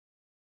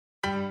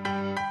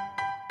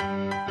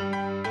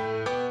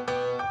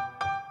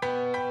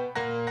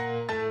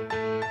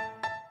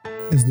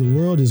As the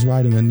world is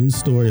writing a new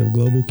story of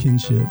global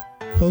kinship,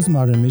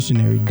 Postmodern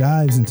Missionary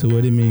dives into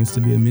what it means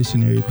to be a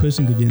missionary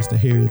pushing against the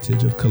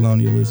heritage of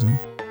colonialism.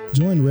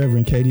 Join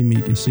Reverend Katie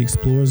Meek as she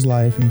explores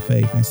life and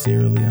faith in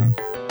Sierra Leone.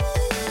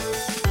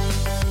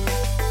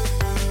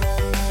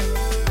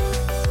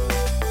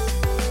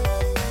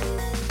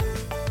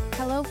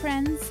 Hello,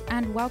 friends,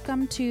 and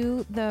welcome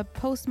to the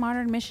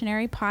Postmodern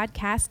Missionary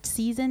Podcast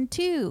Season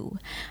 2.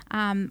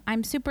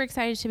 I'm super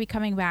excited to be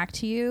coming back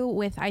to you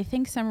with, I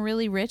think, some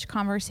really rich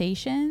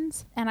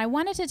conversations. And I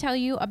wanted to tell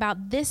you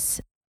about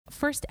this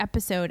first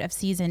episode of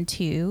Season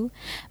 2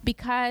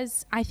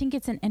 because I think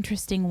it's an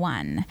interesting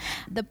one.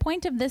 The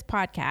point of this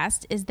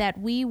podcast is that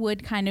we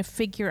would kind of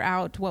figure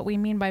out what we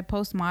mean by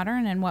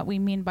postmodern and what we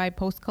mean by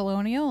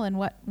post-colonial and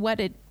what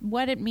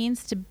it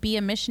means to be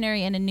a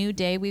missionary in a new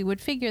day. We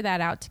would figure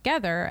that out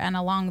together and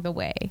along the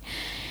way.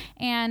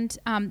 And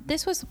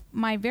this was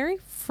my very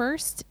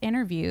first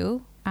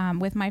interview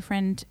with my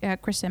friend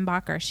Kristen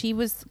Bacher. She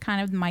was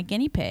kind of my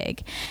guinea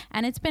pig,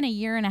 and it's been a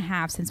year and a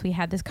half since we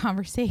had this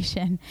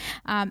conversation.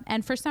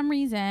 And for some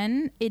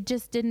reason, it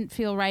just didn't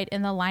feel right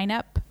in the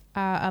lineup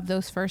of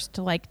those first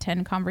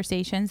 10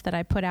 conversations that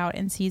I put out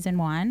in season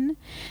 1.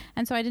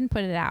 And so I didn't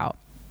put it out.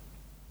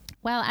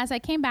 Well, as I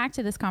came back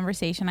to this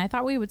conversation, I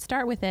thought we would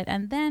start with it.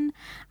 And then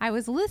I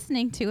was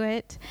listening to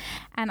it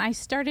and I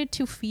started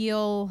to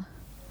feel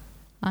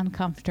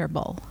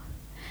uncomfortable.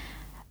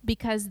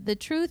 Because the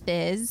truth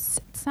is,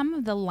 some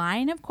of the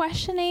line of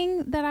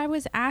questioning that I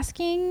was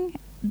asking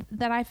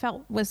that I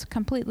felt was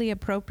completely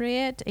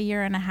appropriate a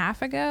year and a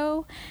half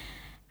ago,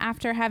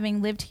 after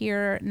having lived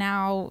here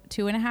now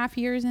 2.5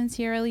 years in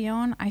Sierra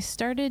Leone, I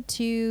started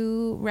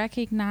to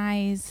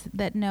recognize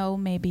that no,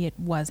 maybe it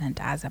wasn't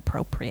as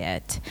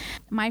appropriate.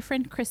 My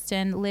friend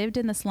Kristen lived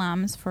in the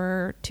slums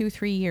for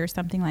 2-3 years,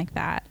 something like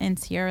that, in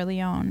Sierra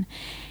Leone.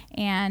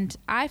 And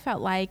I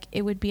felt like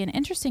it would be an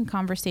interesting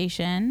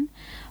conversation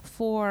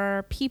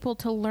for people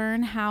to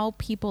learn how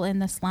people in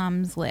the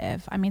slums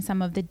live. I mean,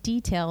 some of the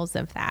details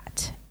of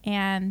that.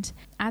 And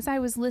as I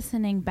was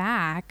listening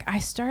back, I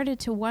started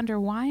to wonder,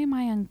 why am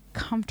I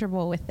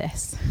uncomfortable with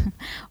this?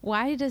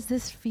 Why does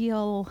this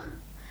feel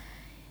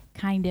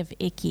kind of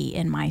icky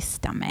in my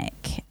stomach?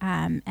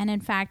 And in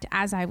fact,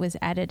 as I was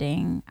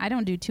editing, I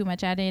don't do too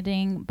much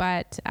editing,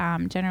 but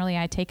generally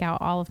I take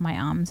out all of my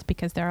ums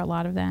because there are a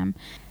lot of them.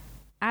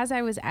 As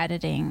I was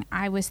editing,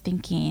 I was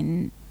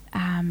thinking,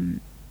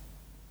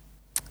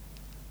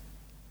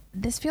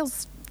 this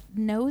feels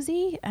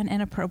nosy and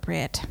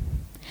inappropriate.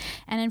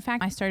 And in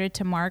fact, I started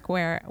to mark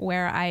where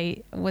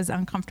I was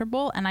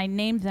uncomfortable, and I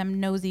named them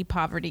nosy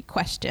poverty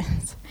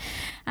questions.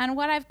 And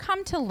what I've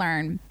come to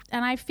learn,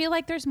 and I feel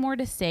like there's more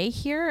to say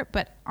here,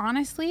 but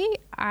honestly,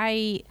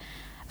 I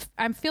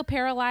feel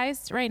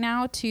paralyzed right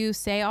now to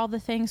say all the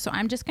things. So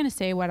I'm just going to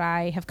say what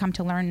I have come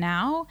to learn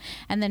now,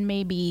 and then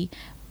maybe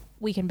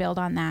we can build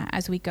on that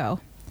as we go.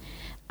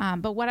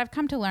 But what I've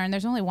come to learn,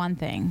 there's only one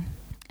thing,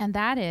 and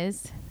that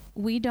is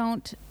we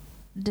don't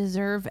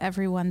deserve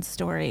everyone's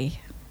story.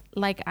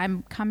 Like,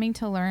 I'm coming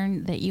to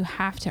learn that you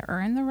have to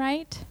earn the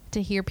right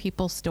to hear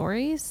people's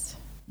stories,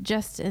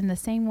 just in the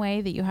same way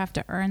that you have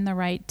to earn the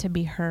right to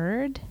be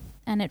heard.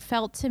 And it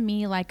felt to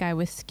me like I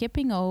was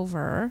skipping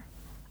over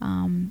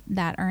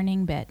that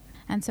earning bit.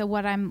 And so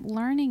what I'm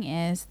learning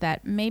is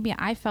that maybe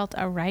I felt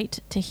a right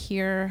to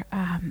hear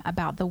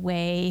about the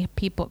way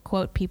people,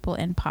 quote, people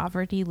in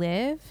poverty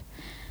live.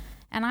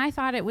 And I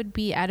thought it would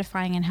be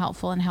edifying and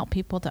helpful and help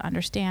people to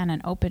understand and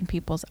open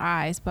people's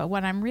eyes. But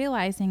what I'm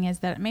realizing is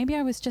that maybe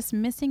I was just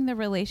missing the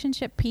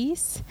relationship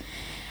piece.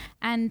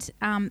 And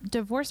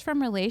divorce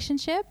from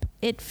relationship,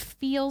 it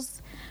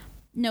feels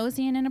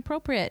nosy and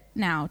inappropriate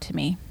now to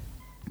me.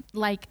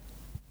 Like,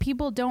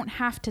 people don't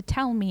have to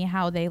tell me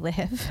how they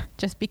live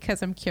just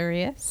because I'm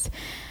curious.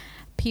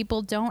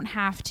 People don't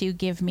have to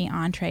give me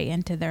entree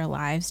into their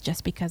lives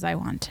just because I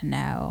want to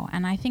know.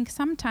 And I think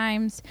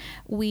sometimes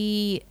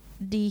we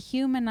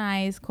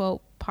dehumanize,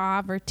 quote,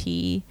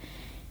 poverty,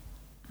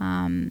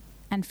 and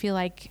feel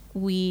like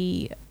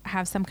we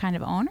have some kind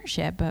of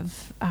ownership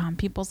of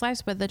people's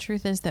lives. But the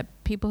truth is that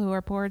people who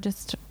are poor are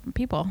just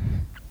people.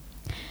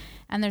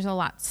 And there's a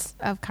lots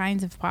of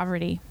kinds of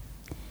poverty.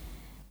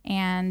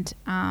 And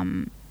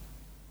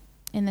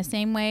in the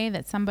same way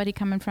that somebody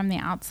coming from the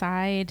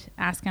outside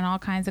asking all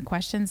kinds of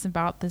questions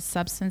about the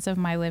substance of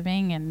my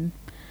living and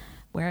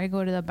where I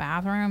go to the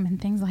bathroom and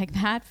things like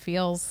that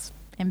feels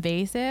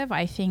invasive,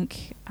 I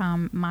think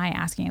my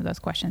asking of those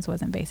questions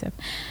was invasive.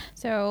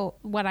 So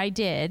what I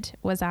did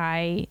was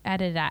I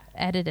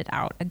edited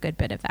out a good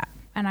bit of that.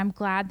 And I'm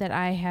glad that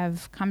I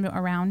have come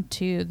around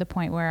to the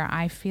point where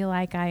I feel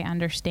like I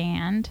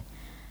understand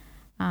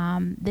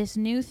this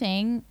new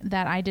thing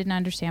that I didn't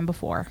understand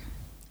before,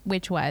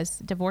 which was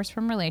divorce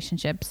from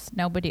relationships.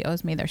 Nobody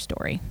owes me their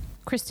story.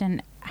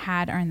 Kristen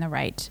had earned the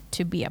right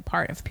to be a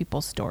part of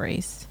people's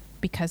stories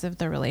because of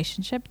the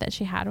relationship that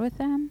she had with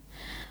them.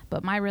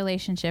 But my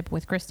relationship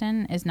with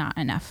Kristen is not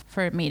enough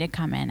for me to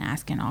come in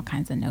asking all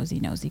kinds of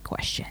nosy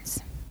questions.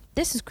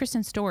 This is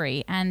Kristen's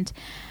story, and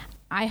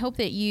I hope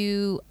that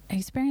you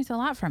experience a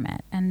lot from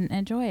it and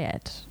enjoy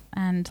it.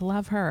 and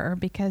love her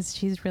because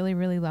she's really,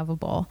 really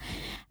lovable,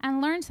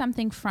 and learn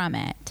something from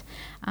it.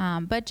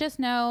 But just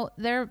know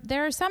there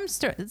are some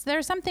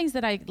things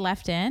that I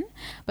left in,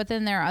 but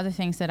then there are other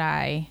things that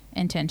I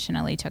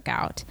intentionally took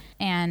out.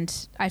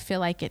 And I feel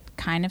like it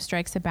kind of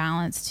strikes a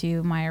balance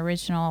to my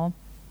original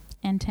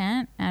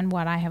intent and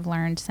what I have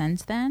learned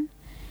since then.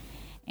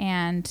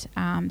 And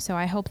so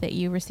I hope that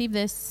you receive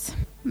this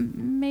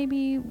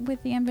maybe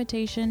with the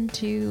invitation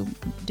to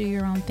do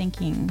your own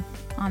thinking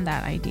on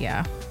that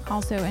idea.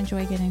 Also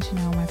enjoy getting to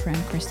know my friend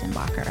Kristen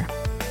Bacher.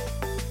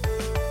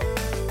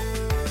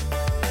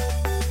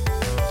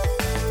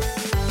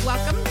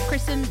 Welcome,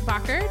 Kristen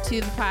Bacher,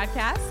 to the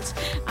podcast.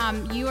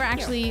 You are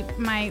actually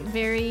my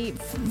very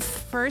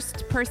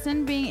first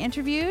person being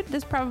interviewed.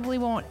 This probably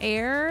won't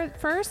air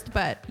first,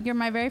 but you're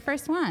my very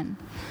first one.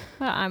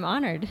 Well, I'm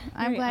honored.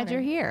 I'm glad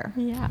you're here.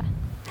 Yeah.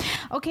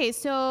 Okay,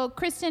 so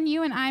Kristen,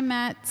 you and I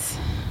met.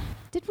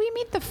 Did we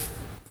meet the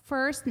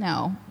first?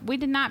 No, we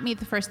did not meet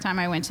the first time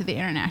I went to the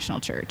International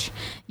Church.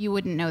 You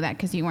wouldn't know that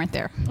because you weren't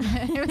there.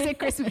 It was at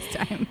Christmas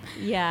time.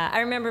 Yeah,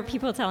 I remember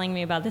people telling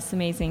me about this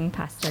amazing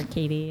pastor,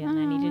 Katie, and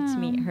I needed to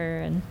meet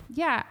her. And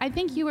yeah, I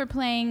think you were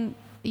playing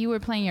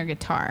your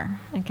guitar.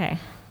 Okay.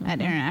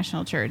 At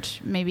International Church,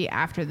 maybe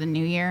after the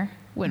New Year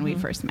when we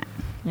first met.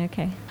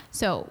 Okay.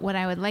 So what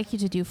I would like you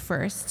to do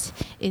first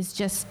is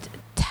just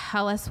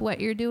tell us what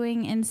you're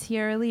doing in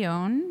Sierra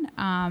Leone.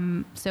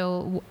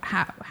 So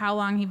how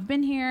long you've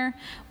been here?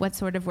 What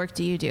sort of work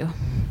do you do?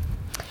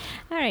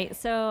 All right.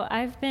 So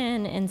I've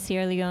been in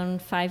Sierra Leone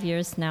 5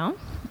 years now,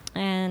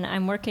 and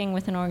I'm working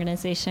with an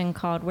organization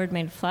called Word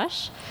Made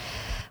Flesh,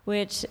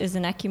 which is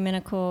an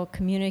ecumenical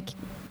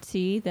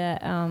community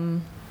that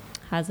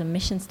has a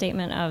mission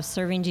statement of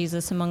serving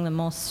Jesus among the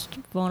most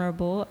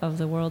vulnerable of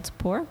the world's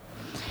poor.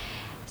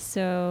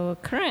 So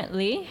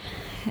currently,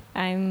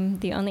 I'm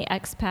the only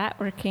expat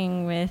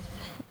working with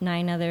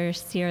 9 other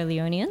Sierra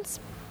Leoneans.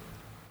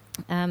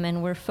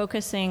 And we're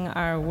focusing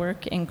our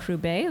work in Kroo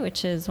Bay,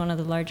 which is one of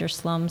the larger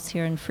slums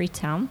here in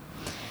Freetown.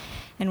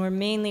 And we're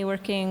mainly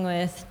working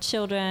with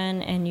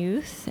children and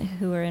youth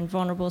who are in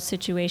vulnerable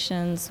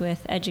situations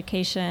with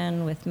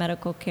education, with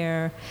medical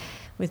care,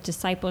 with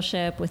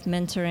discipleship, with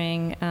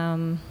mentoring,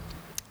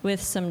 with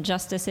some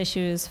justice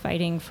issues,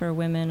 fighting for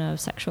women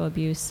of sexual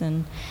abuse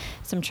and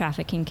some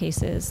trafficking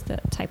cases,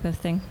 that type of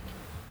thing.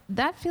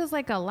 That feels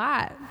like a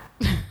lot.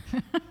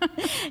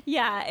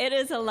 Yeah, it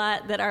is a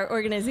lot that our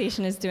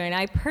organization is doing.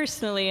 I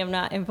personally am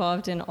not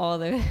involved in all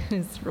those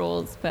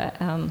roles, but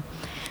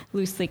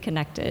loosely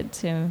connected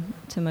to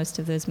most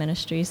of those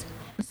ministries.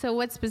 So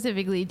what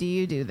specifically do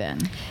you do then?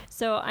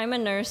 So I'm a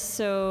nurse,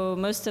 so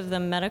most of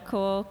the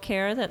medical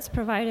care that's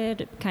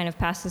provided kind of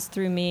passes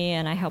through me,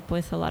 and I help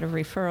with a lot of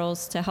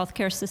referrals to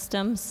healthcare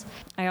systems.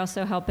 I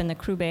also help in the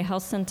Kroo Bay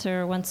Health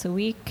Center once a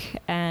week,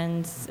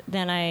 and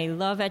then I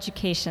love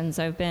education,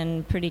 so I've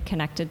been pretty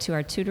connected to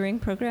our tutoring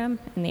program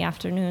in the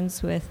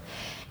afternoons with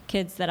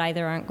kids that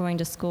either aren't going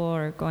to school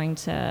or going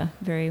to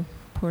very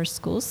poor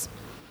schools.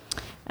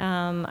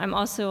 I'm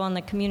also on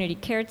the community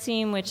care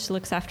team, which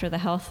looks after the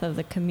health of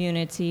the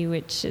community,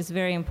 which is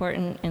very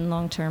important in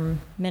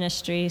long-term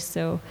ministry.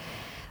 So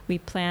we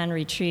plan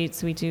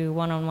retreats, we do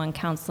one-on-one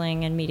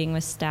counseling and meeting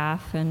with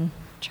staff, and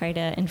try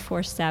to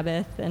enforce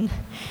Sabbath and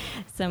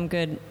some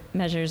good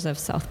measures of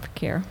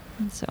self-care.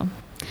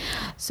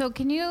 So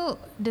can you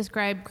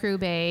describe Kroo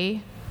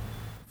Bay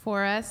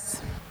for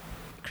us?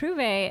 Kroo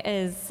Bay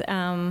is...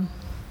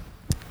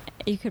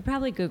 you could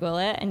probably Google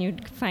it and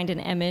you'd find an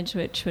image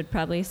which would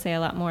probably say a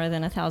lot more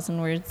than 1,000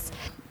 words.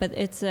 But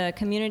it's a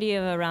community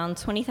of around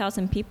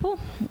 20,000 people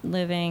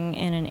living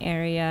in an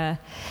area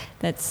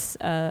that's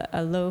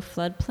a low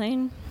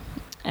floodplain.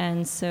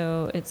 And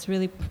so it's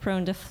really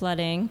prone to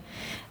flooding.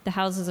 The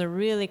houses are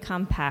really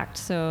compact,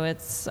 so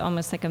it's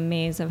almost like a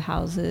maze of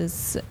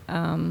houses.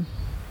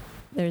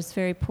 There's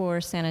very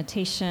poor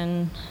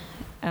sanitation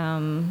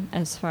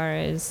as far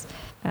as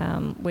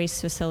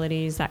waste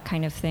facilities, that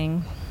kind of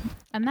thing.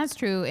 And that's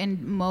true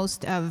in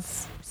most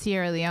of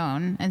Sierra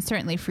Leone and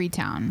certainly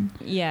Freetown.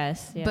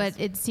 Yes. But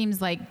it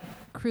seems like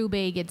Kroo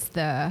Bay gets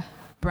the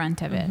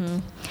brunt of it. Mm-hmm.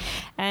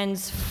 And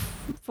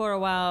for a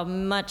while,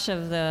 much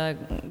of the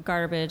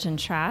garbage and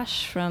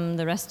trash from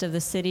the rest of the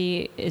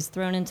city is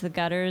thrown into the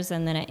gutters,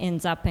 and then it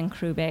ends up in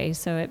Kroo Bay.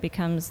 So it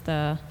becomes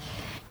the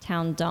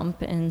town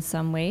dump in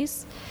some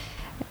ways.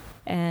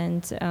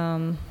 And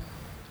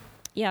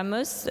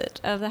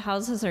most of the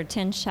houses are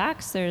tin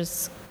shacks.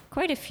 There's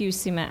quite a few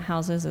cement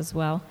houses as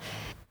well.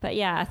 But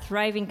yeah, a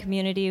thriving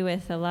community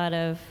with a lot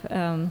of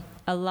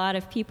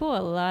people, a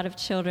lot of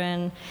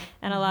children,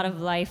 and a lot of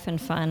life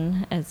and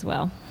fun as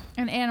well.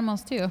 And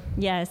animals too.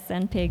 Yes,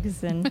 and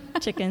pigs and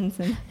chickens.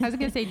 And I was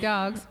going to say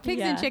dogs.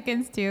 Pigs and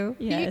chickens too.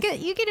 Yes.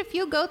 You get a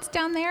few goats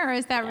down there, or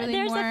is that really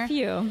There's more? There's a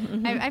few.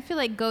 Mm-hmm. I feel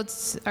like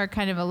goats are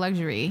kind of a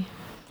luxury.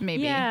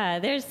 Maybe. Yeah,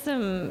 there's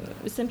some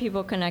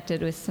people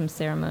connected with some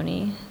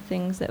ceremony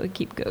things that would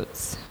keep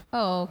goats.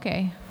 Oh,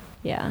 okay.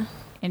 Yeah.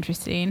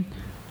 Interesting.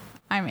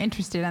 I'm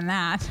interested in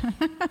that.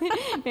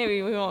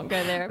 Maybe we won't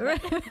go there.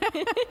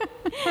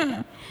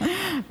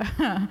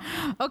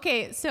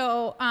 Okay,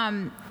 so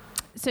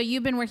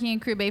you've been working in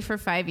Kroo Bay for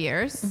 5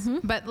 years,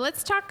 but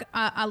let's talk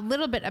a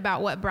little bit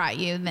about what brought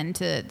you then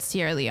to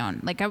Sierra Leone.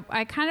 Like,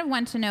 I kind of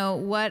want to know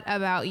what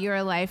about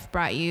your life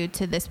brought you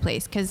to this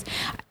place, because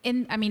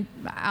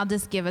I'll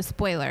just give a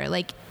spoiler.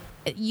 Like,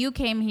 you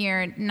came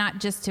here not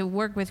just to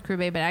work with Kroo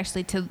Bay, but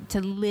actually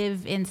to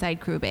live inside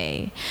Kroo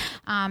Bay,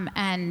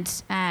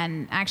 and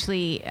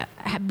actually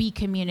be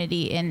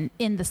community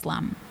in the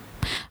slum,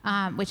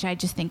 which I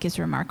just think is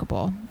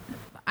remarkable.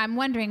 I'm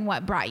wondering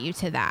what brought you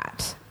to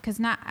that,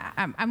 because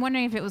I'm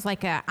wondering if it was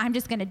like I'm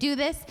just going to do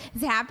this,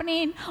 it's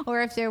happening,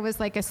 or if there was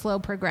like a slow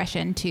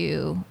progression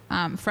to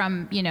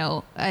from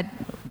a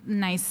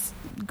nice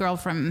girl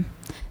from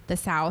the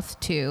South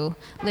to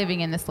living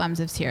in the slums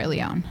of Sierra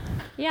Leone.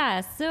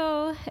 Yeah,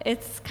 so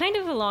it's kind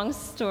of a long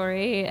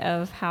story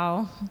of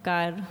how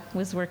God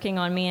was working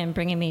on me and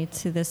bringing me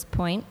to this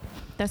point.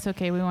 That's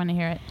okay. We want to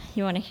hear it.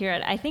 You want to hear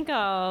it? I think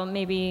I'll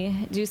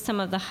maybe do some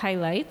of the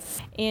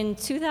highlights. In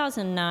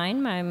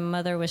 2009, my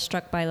mother was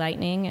struck by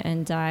lightning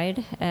and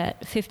died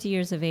at 50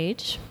 years of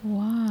age.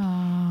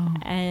 Wow.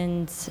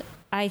 And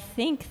I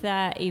think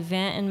that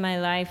event in my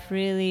life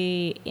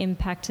really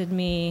impacted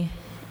me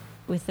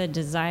with a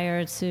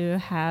desire to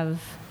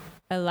have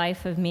a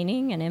life of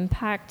meaning and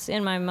impact.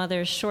 In my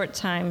mother's short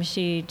time,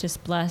 she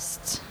just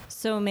blessed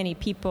so many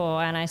people,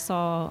 and I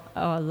saw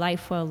a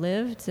life well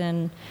lived.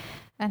 And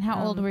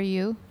how old were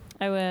you?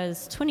 I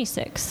was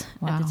 26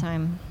 Wow. at the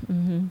time.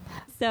 Mm-hmm.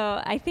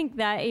 So I think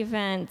that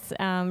event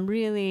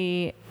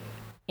really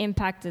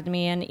impacted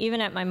me. And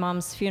even at my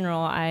mom's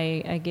funeral,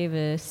 I gave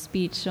a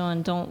speech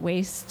on don't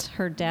waste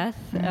her death,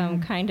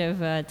 kind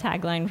of a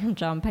tagline from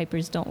John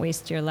Piper's Don't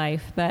Waste Your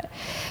Life, but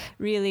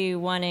really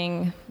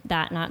wanting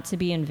that not to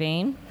be in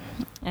vain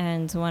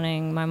and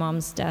wanting my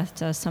mom's death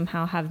to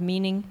somehow have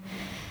meaning.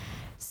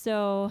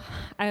 So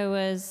I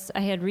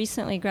had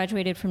recently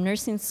graduated from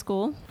nursing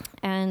school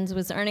and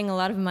was earning a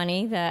lot of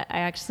money that I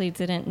actually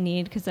didn't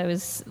need because I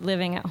was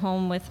living at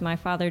home with my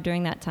father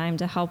during that time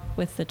to help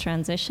with the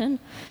transition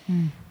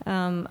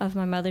of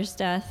my mother's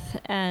death.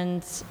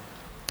 And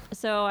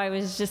so I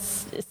was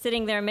just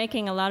sitting there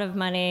making a lot of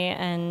money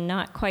and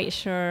not quite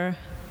sure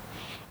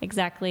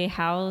exactly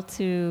how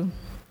to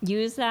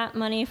use that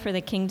money for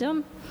the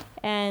kingdom.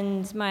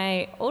 And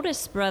my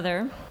oldest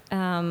brother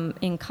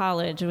in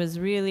college was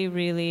really,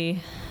 really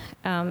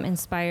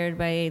inspired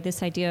by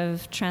this idea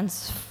of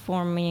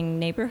transforming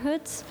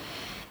neighborhoods,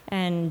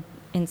 and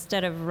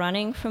instead of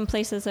running from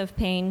places of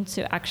pain,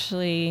 to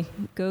actually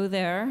go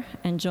there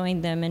and join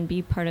them and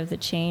be part of the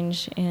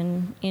change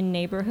in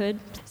neighborhood.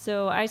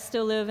 So I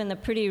still live in the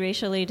pretty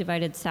racially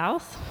divided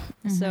South.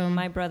 So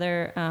my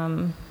brother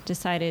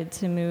decided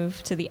to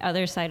move to the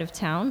other side of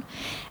town.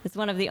 It's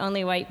one of the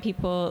only white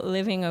people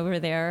living over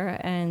there,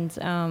 and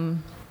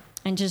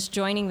just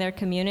joining their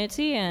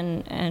community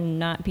and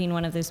not being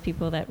one of those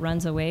people that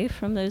runs away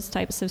from those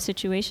types of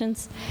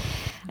situations.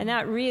 And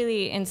that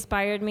really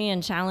inspired me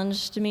and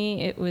challenged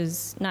me. It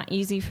was not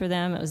easy for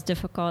them. It was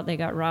difficult. They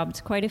got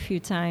robbed quite a few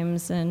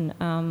times. And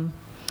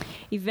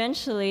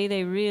eventually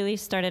they really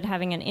started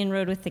having an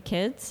inroad with the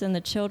kids and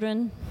the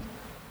children.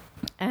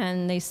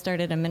 And they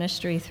started a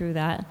ministry through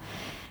that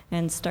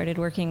and started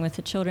working with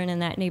the children in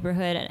that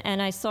neighborhood.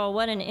 And I saw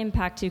what an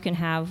impact you can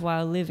have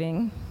while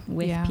living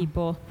with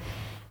people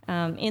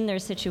in their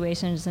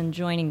situations and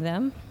joining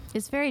them.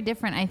 It's very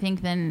different, I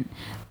think, than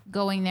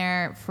going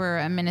there for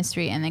a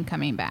ministry and then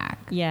coming back.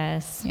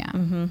 Yes. Yeah.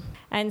 Mm-hmm.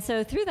 And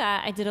so through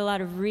that, I did a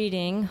lot of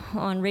reading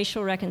on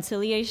racial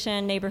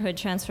reconciliation, neighborhood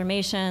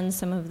transformation,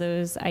 some of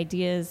those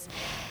ideas.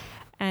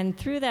 And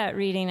through that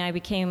reading, I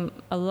became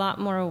a lot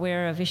more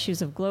aware of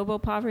issues of global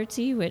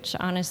poverty, which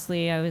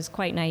honestly, I was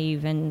quite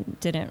naive and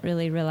didn't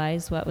really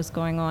realize what was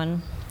going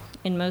on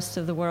in most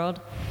of the world.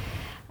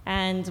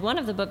 And one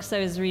of the books I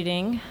was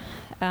reading,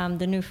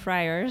 The New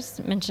Friars,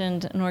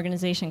 mentioned an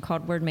organization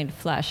called Word Made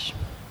Flesh.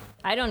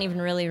 I don't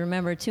even really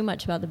remember too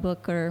much about the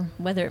book or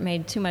whether it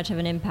made too much of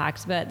an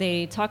impact, but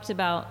they talked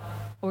about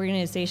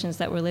organizations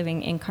that were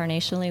living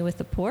incarnationally with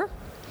the poor.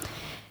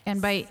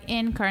 And by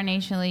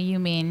incarnationally, you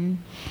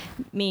mean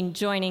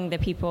joining the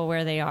people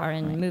where they are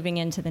and moving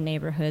into the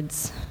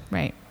neighborhoods.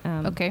 Right.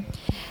 Okay.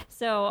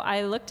 So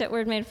I looked at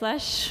Word Made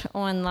Flesh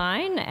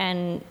online,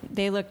 and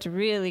they looked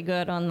really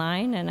good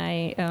online, and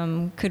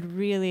I could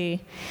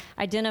really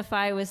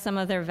identify with some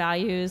of their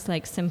values,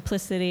 like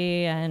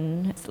simplicity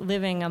and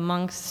living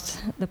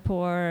amongst the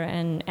poor,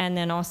 and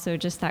then also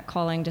just that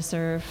calling to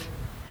serve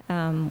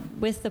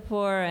with the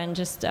poor, and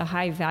just a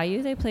high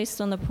value they placed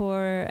on the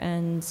poor,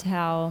 and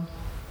how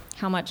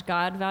much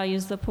God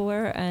values the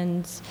poor.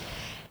 And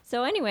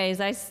so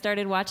anyways, I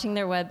started watching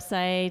their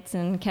websites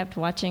and kept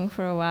watching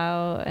for a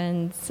while.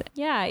 And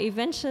yeah,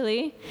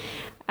 eventually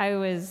I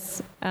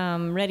was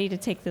ready to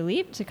take the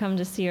leap to come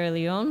to Sierra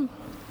Leone.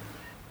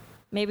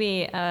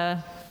 Maybe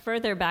a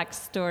further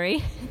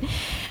backstory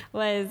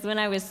was when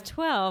I was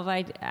 12,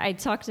 I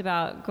talked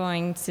about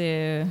going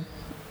to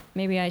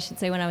maybe I should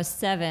say when I was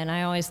 7,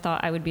 I always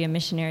thought I would be a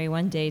missionary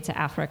one day to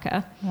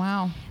Africa.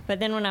 Wow. But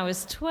then when I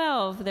was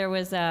 12, there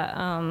was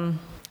a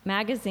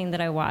magazine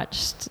that I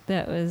watched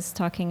that was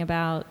talking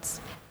about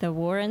the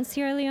war in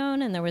Sierra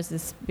Leone, and there was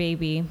this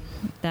baby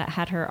that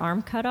had her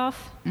arm cut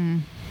off.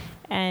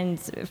 And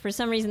for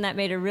some reason, that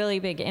made a really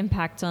big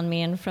impact on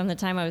me. And from the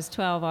time I was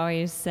 12, I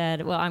always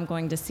said, well, I'm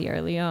going to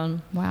Sierra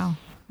Leone. Wow.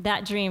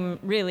 That dream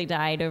really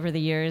died over the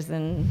years,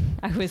 and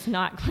I was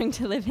not going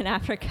to live in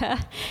Africa.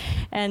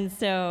 And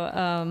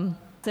so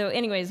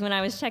anyways, when I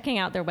was checking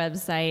out their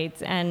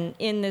website and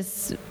in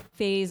this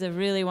phase of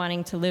really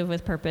wanting to live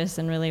with purpose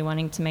and really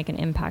wanting to make an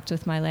impact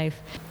with my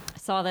life,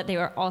 saw that they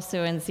were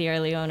also in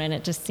Sierra Leone, and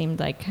it just seemed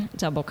like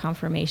double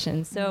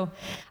confirmation. So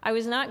I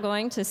was not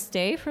going to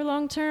stay for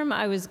long term.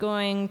 I was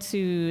going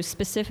to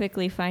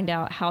specifically find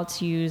out how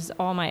to use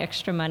all my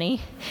extra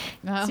money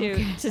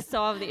to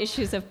solve the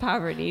issues of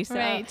poverty. So,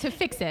 right, to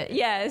fix it.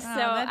 Yes. So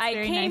I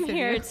came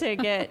here to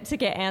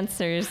get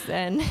answers,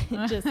 and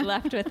just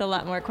left with a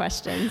lot more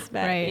questions.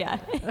 But right. Yeah.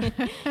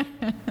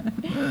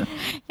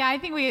 Yeah, I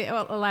think we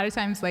a lot of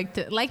times like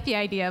the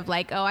idea of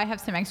like, oh, I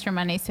have some extra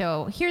money,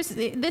 so here's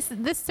this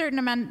certain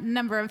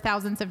number of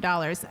thousands of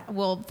dollars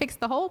will fix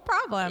the whole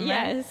problem.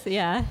 Yes, right?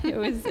 yeah. It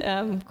was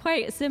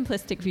quite a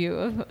simplistic view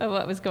of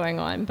what was going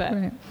on, but.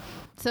 Right.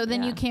 So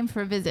then you came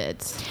for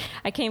visits.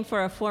 I came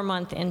for a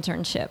 4-month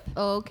internship.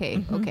 Oh,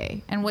 okay,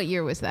 okay. And what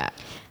year was that?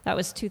 That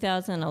was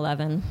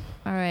 2011.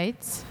 All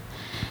right.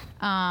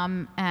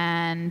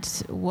 And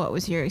what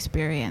was your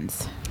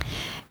experience?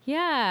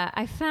 Yeah,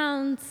 I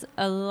found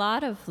a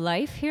lot of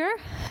life here.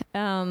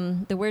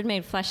 The Word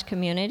Made Flesh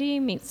community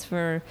meets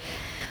for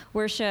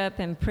worship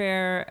and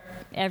prayer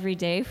every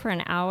day for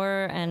an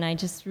hour, and I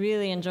just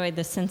really enjoyed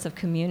the sense of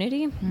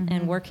community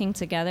and working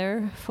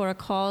together for a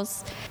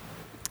cause.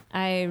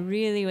 I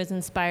really was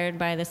inspired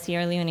by the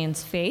Sierra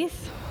Leoneans'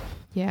 faith.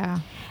 Yeah.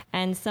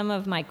 And some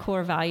of my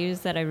core values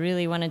that I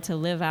really wanted to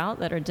live out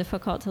that are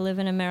difficult to live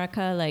in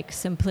America, like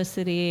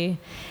simplicity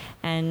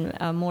and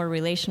a more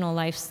relational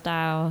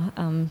lifestyle.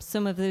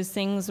 Some of those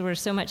things were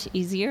so much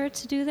easier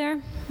to do there.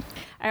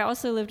 I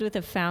also lived with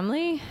a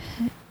family,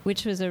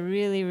 which was a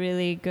really,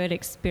 really good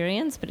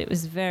experience, but it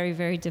was very,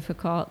 very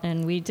difficult,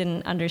 and we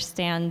didn't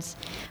understand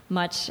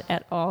much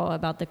at all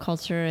about the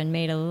culture and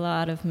made a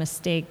lot of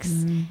mistakes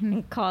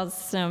and caused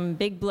some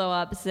big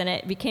blow-ups, and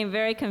it became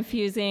very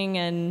confusing.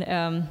 And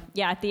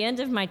at the end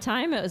of my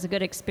time, it was a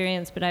good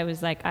experience, but I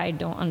was like, I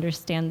don't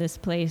understand this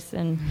place,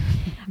 and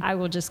I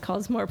will just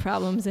cause more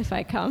problems if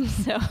I come.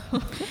 So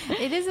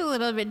it is a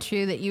little bit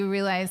true that you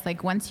realize,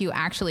 like, once you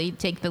actually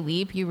take the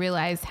leap, you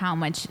realize how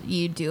much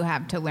you do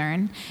have to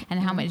learn and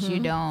how much you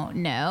don't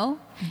know.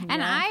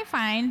 And I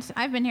find,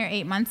 I've been here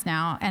 8 months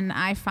now, and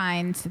I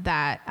find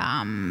that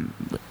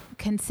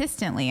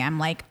consistently I'm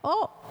like,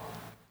 oh,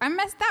 I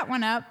messed that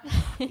one up,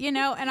 and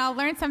I'll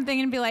learn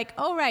something and be like,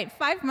 oh, right,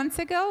 5 months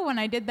ago when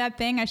I did that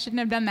thing, I shouldn't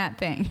have done that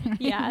thing.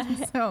 Yeah,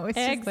 so it's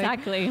just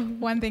exactly like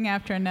one thing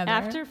after another.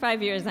 After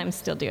 5 years, I'm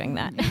still doing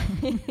that.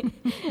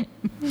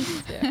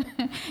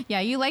 Yeah,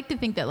 you like to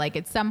think that like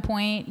at some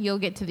point you'll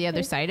get to the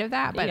other side of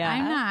that, but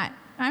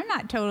I'm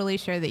not totally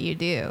sure that you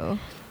do.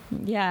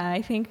 Yeah,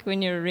 I think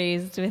when you're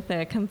raised with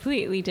a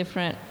completely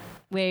different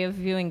way of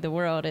viewing the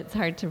world, it's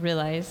hard to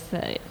realize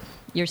that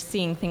you're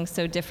seeing things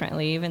so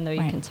differently, even though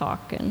you can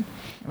talk and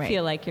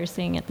feel like you're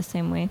seeing it the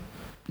same way.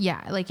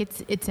 Yeah, like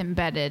it's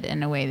embedded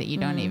in a way that you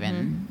don't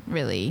even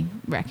really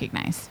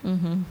recognize.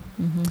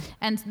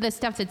 And the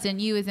stuff that's in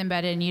you is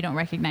embedded, and you don't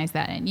recognize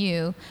that in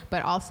you,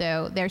 but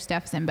also their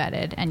stuff's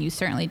embedded, and you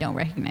certainly don't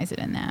recognize it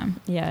in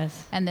them.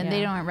 Yes. And then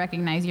they don't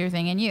recognize your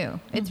thing in you.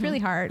 It's really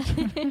hard.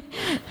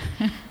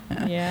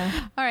 Yeah.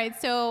 All right,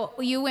 so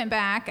you went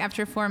back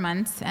after 4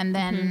 months, and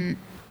then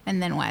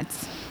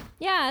what?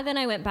 Yeah, then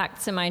I went back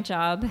to my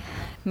job,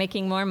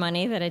 making more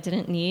money that I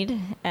didn't need.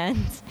 And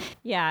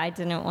I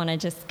didn't want to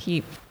just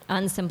keep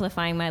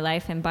unsimplifying my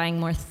life and buying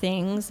more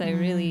things. I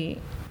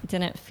really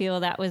didn't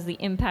feel that was the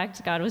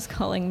impact God was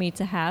calling me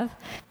to have.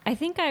 I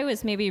think I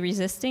was maybe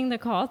resisting the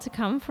call to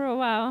come for a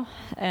while.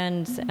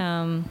 And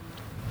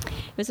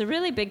it was a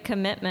really big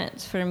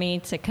commitment for me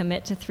to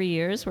commit to 3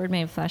 years. Word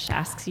Made Flesh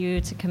asks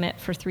you to commit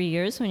for 3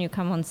 years when you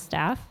come on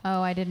staff.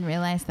 Oh, I didn't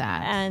realize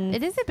that. And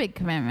it is a big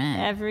commitment.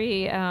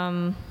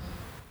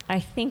 I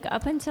think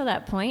up until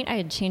that point, I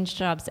had changed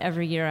jobs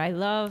every year. I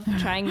love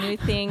trying new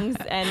things,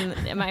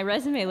 and my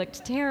resume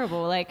looked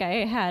terrible. Like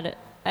I had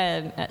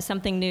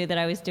something new that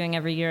I was doing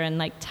every year, and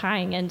like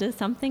tying into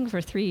something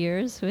for 3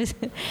 years was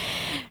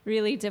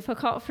really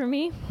difficult for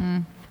me.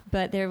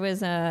 But there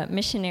was a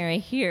missionary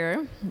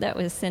here that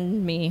was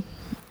sending me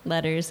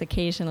letters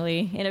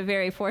occasionally in a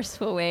very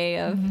forceful way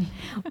of,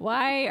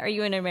 why are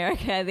you in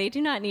America? They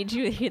do not need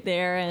you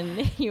there,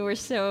 and you were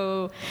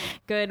so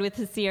good with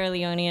the Sierra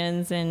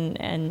Leoneans,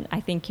 and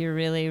I think you're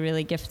really,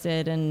 really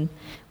gifted and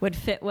would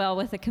fit well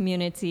with the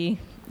community.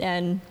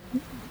 And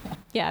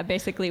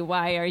basically,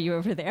 why are you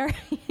over there?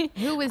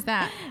 Who was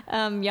that?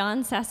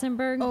 Jan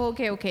Sassenberg. Oh,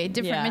 okay.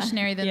 Different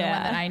missionary than the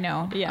one that I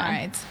know. Yeah. All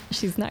right.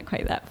 She's not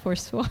quite that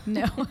forceful.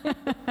 No.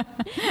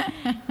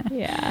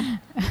 Yeah.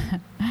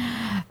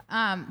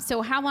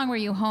 So how long were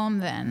you home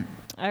then?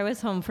 I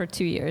was home for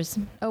 2 years.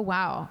 Oh,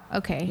 wow.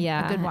 Okay.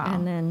 Yeah. A good while.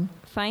 And then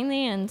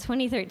finally in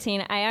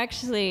 2013, I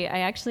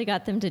actually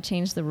got them to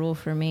change the rule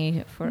for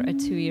me for a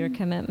 2-year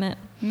commitment.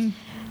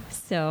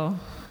 So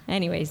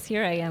anyways,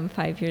 here I am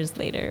 5 years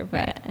later,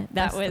 but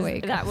that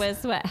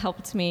was what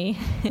helped me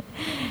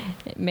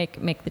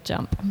make the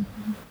jump.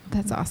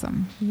 That's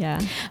awesome.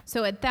 Yeah.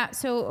 So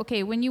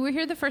okay, when you were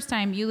here the first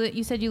time,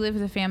 you said you lived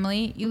with a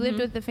family. You lived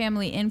with the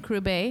family in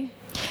Kroo Bay?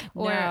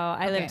 No,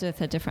 I lived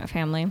with a different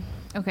family.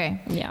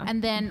 Okay. Yeah.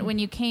 And then when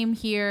you came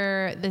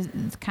here, this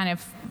kind of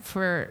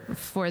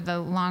for the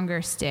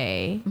longer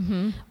stay,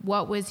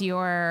 what was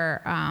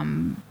your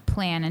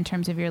plan in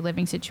terms of your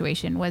living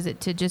situation? Was it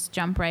to just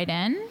jump right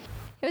in?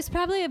 It was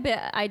probably a bit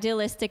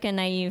idealistic and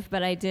naive,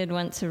 but I did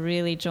want to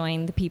really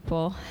join the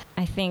people.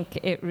 I think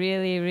it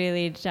really,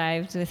 really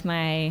jived with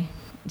my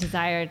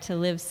desire to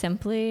live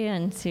simply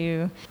and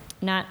to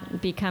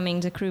not be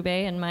coming to Kroo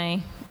Bay in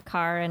my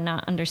car and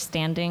not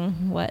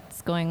understanding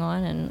what's going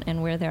on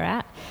and where they're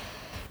at.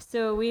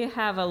 So we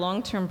have a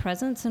long-term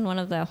presence in one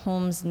of the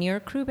homes near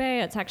Kroo Bay.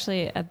 It's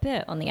actually a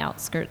bit on the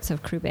outskirts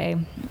of Kroo Bay,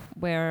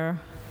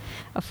 where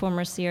a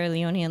former Sierra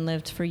Leonean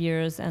lived for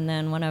years, and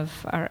then one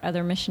of our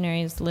other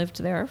missionaries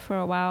lived there for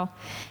a while,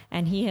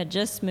 and he had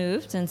just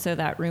moved, and so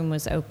that room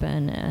was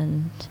open.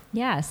 And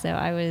yeah, so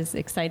I was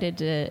excited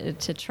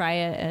to try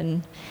it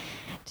and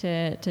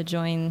to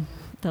join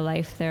the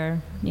life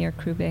there near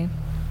Kroo Bay.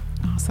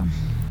 Awesome.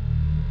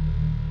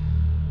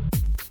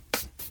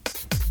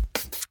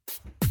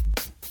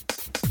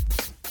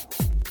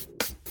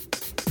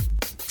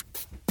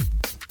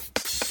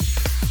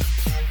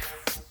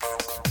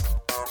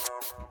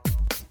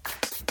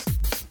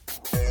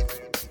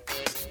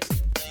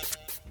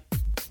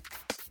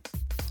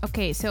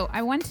 Okay, so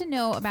I want to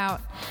know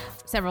about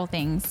several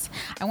things.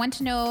 I want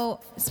to know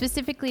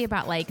specifically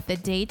about like the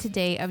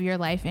day-to-day of your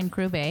life in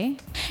Kroo Bay.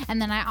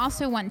 And then I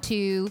also want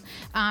to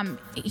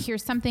hear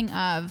something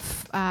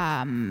of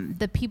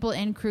the people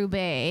in Kroo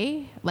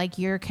Bay, like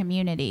your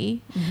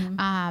community,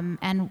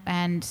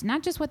 and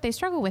not just what they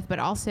struggle with, but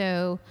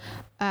also,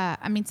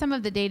 some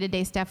of the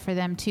day-to-day stuff for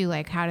them too,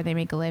 like how do they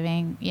make a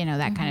living,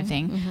 that kind of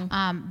thing.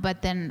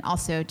 But then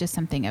also just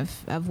something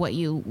of what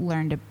you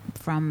learned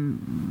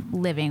from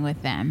living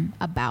with them,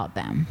 about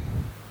them.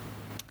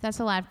 That's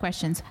a lot of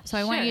questions. So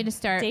I want you to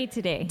start day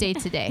to day. Day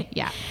to day,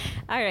 yeah.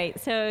 All right.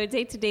 So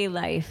day to day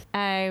life.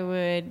 I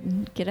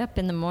would get up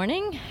in the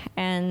morning,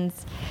 and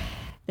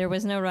there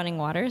was no running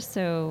water,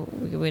 so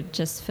we would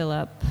just fill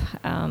up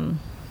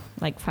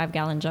like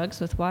 5-gallon jugs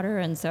with water,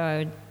 and so I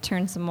would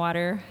turn some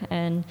water.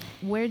 And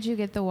where'd you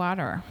get the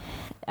water?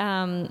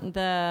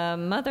 The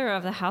mother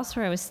of the house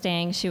where I was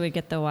staying, she would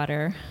get the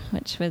water,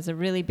 which was a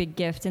really big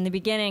gift. In the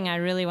beginning, I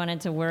really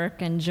wanted to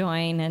work and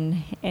join,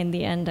 and in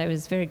the end, I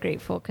was very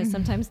grateful because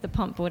sometimes the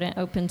pump wouldn't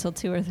open till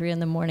 2 or 3 in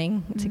the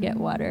morning to get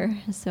water.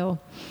 So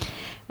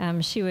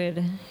she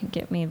would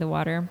get me the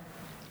water.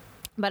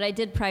 But I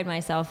did pride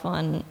myself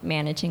on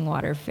managing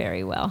water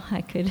very well.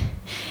 I could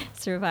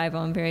survive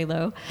on very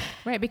low.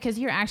 Right, because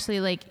you're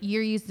actually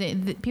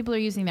people are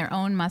using their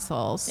own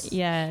muscles.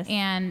 Yes.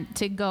 And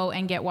to go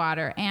and get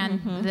water,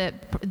 and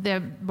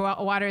the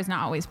water is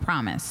not always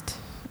promised.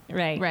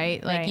 Right.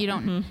 Like right. You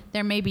don't.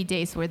 There may be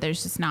days where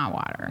there's just not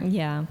water.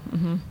 Yeah.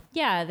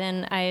 Yeah.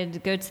 Then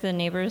I'd go to the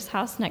neighbor's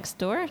house next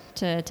door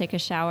to take a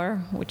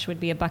shower, which would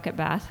be a bucket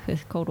bath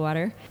with cold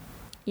water.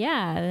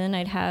 Yeah, then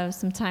I'd have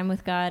some time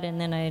with God, and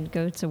then I'd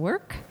go to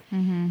work.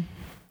 And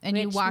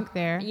you walk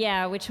there?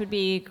 Yeah, which would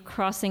be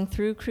crossing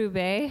through Kroo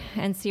Bay.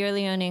 And Sierra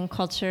Leonean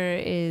culture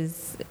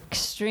is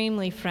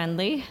extremely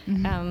friendly.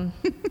 I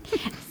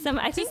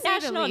think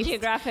National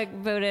Geographic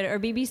voted, or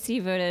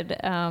BBC voted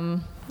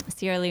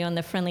Sierra Leone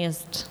the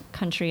friendliest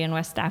country in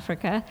West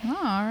Africa. Oh,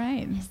 all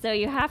right. So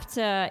you have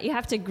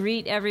to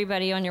greet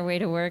everybody on your way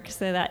to work.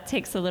 So that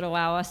takes a little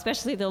while,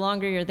 especially the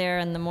longer you're there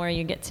and the more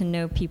you get to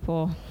know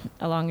people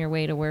along your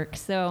way to work.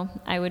 So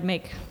I would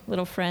make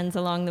little friends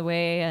along the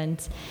way,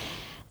 and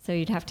so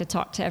you'd have to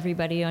talk to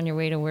everybody on your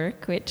way to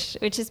work, which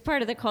is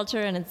part of the culture,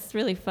 and it's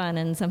really fun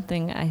and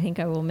something I think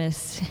I will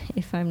miss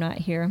if I'm not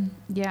here.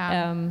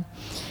 Yeah.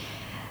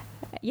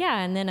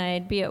 And then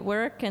I'd be at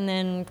work and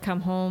then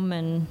come home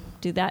and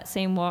do that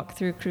same walk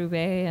through Kroo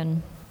Bay.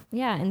 And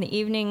in the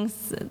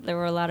evenings, there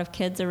were a lot of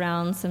kids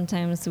around.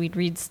 Sometimes we'd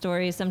read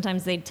stories.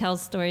 Sometimes they'd tell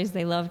stories.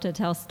 They love to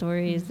tell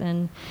stories.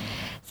 And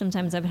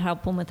sometimes I would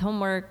help them with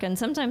homework. And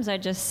sometimes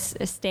I'd just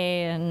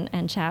stay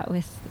and chat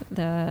with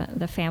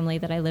the family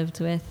that I lived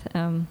with.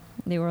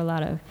 They were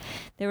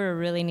a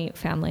really neat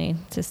family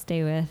to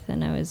stay with,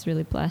 and I was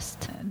really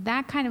blessed.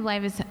 That kind of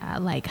life is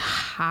like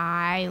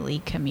highly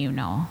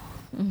communal.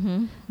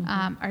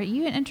 Are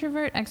you an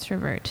introvert,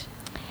 extrovert?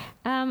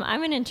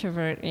 I'm an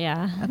introvert,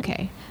 yeah.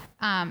 Okay.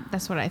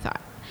 That's what I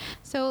thought.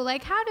 So,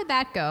 how did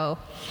that go?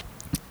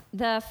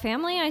 The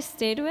family I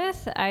stayed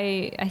with,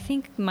 I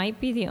think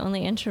might be the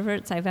only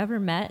introverts I've ever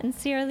met in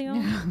Sierra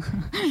Leone,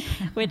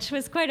 which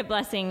was quite a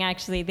blessing,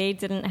 actually. They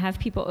didn't have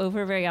people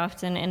over very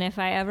often, and if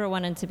I ever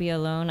wanted to be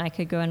alone, I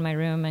could go in my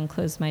room and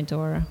close my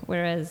door,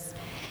 whereas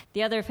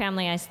the other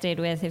family I stayed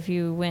with, if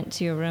you went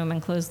to your room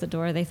and closed the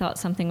door, they thought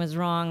something was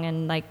wrong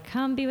and like,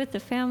 come be with the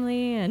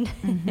family. And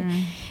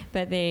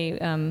but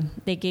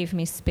they gave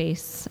me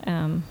space.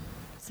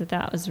 So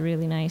that was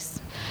really nice.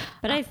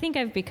 But I think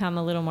I've become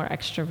a little more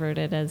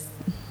extroverted as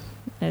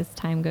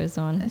time goes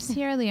on.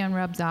 Sierra Leone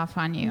rubs off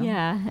on you.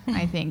 Yeah.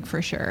 I think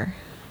for sure.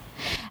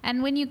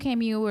 And when you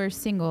came, you were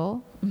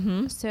single.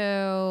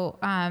 So,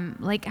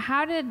 like,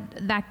 how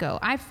did that go?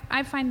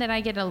 I find that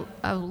I get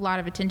a lot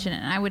of attention,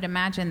 and I would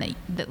imagine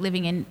that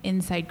living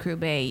inside Kroo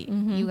Bay,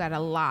 you got a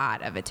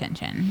lot of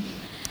attention.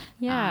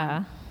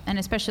 Yeah. And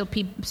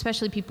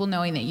especially people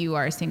knowing that you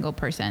are a single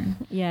person.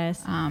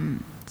 Yes.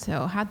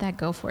 So how'd that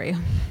go for you?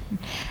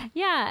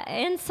 Yeah,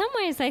 in some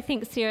ways, I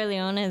think Sierra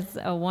Leone is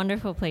a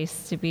wonderful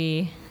place to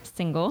be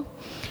single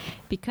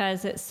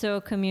because it's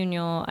so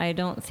communal. I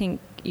don't think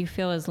you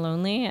feel as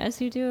lonely as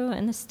you do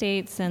in the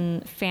States,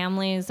 and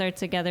families are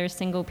together,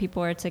 single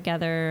people are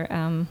together.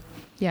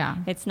 Yeah.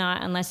 It's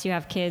not, unless you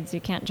have kids,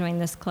 you can't join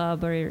this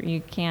club, or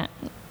you can't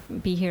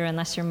be here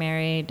unless you're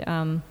married.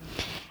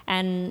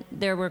 And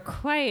there were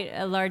quite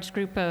a large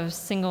group of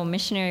single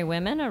missionary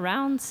women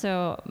around,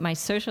 so my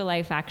social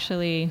life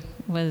actually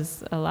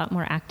was a lot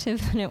more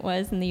active than it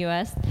was in the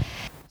U.S.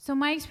 So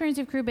my experience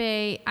of Kroo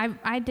Bay,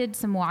 I did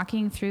some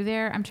walking through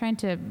there. I'm trying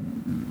to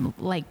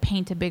like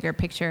paint a bigger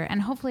picture,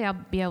 and hopefully I'll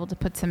be able to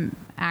put some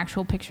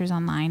actual pictures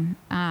online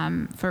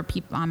for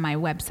people on my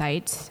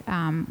website,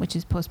 which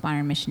is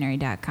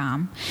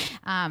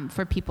postmodernmissionary.com,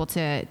 for people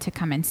to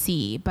come and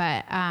see.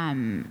 But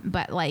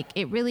like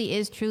it really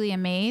is truly a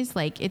maze.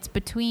 Like it's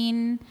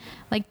between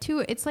like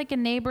it's like a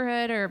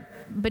neighborhood or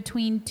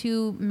between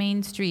two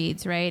main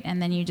streets, right?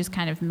 And then you just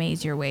kind of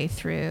maze your way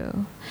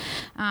through.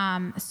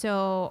 And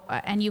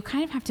you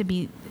kind of have to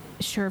be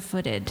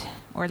sure-footed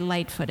or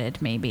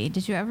light-footed, maybe.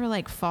 Did you ever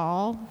like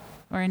fall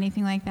or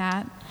anything like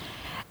that?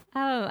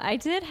 I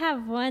did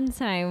have one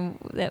time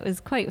that was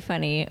quite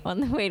funny. On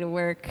the way to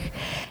work,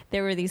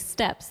 there were these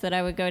steps that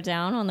I would go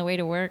down on the way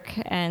to work,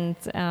 and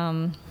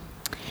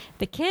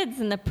the kids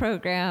in the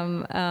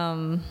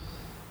program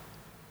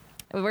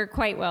we're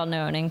quite well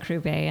known in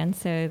Kroo Bay, and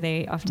so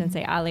they often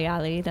say Ali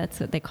Ali.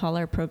 That's what they call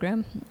our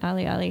program,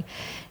 Ali Ali.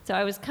 So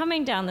I was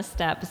coming down the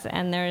steps,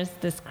 and there's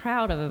this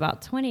crowd of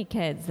about 20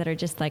 kids that are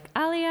just like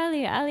Ali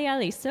Ali Ali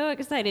Ali, so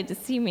excited to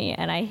see me,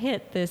 and I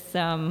hit this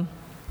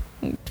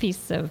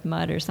piece of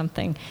mud or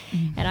something,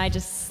 and I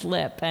just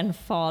slip and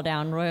fall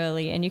down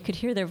royally, and you could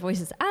hear their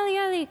voices, Ali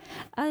Ali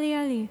Ali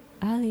Ali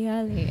Ali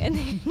Ali, and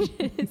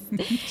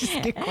they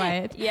just get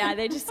quiet. Yeah,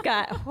 they just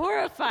got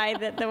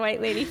horrified that the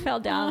white lady fell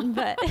down,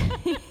 but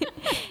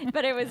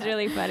it was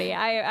really funny.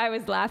 I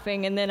was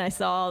laughing, and then I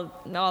saw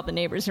all the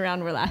neighbors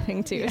around were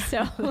laughing too. Yeah,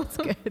 so that's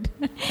good.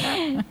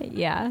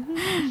 Yeah,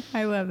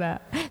 I love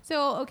that.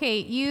 So okay,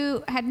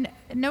 you had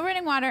no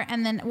running water,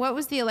 and then what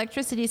was the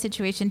electricity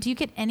situation? Do you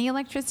get any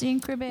electricity in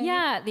Kroo Bay?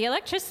 Yeah, the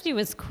electricity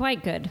was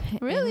quite good.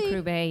 Really? In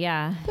Kroo Bay,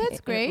 yeah. That's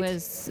great. It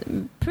was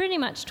pretty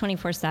much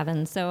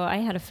 24/7. So I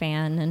had a fan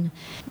and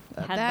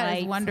had that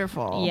lights. Is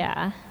wonderful.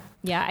 Yeah.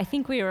 I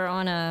think we were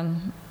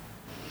on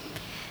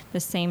the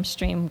same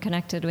stream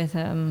connected with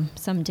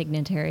some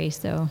dignitary.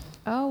 So.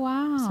 Oh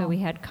wow. So we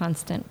had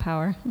constant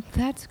power.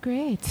 That's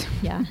great.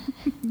 Yeah.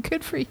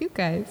 Good for you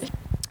guys.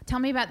 Tell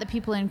me about the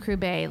people in Kroo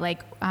Bay.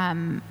 Like,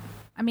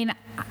 I mean,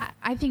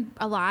 I think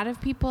a lot of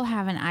people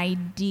have an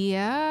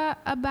idea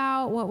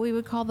about what we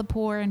would call the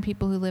poor and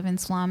people who live in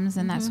slums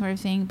and that sort of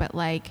thing. But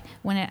like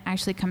when it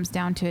actually comes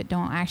down to it,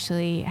 don't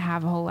actually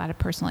have a whole lot of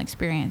personal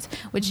experience,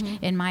 which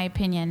in my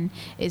opinion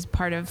is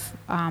part of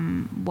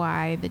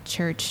why the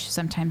church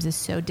sometimes is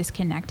so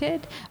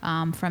disconnected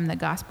from the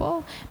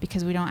gospel,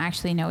 because we don't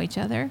actually know each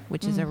other,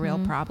 which is a real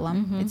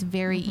problem. It's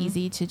very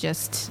easy to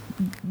just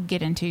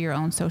get into your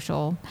own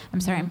social,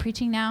 I'm sorry, I'm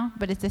preaching now,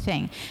 but it's a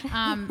thing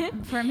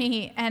for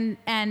me. And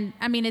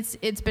I mean,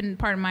 it's been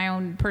part of my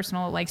own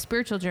personal like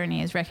spiritual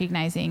journey, is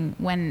recognizing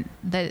when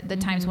the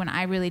times when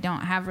I really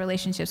don't have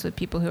relationships with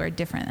people who are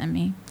different than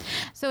me.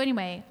 So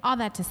anyway, all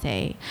that to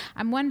say,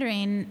 I'm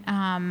wondering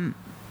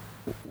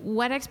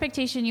what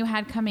expectation you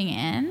had coming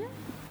in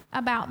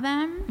about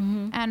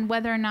them and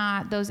whether or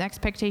not those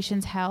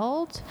expectations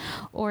held,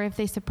 or if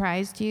they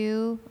surprised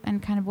you,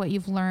 and kind of what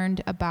you've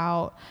learned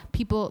about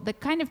people, the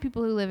kind of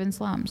people who live in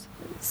slums.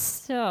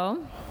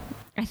 So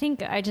I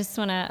think I just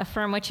want to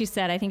affirm what you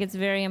said. I think it's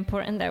very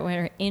important that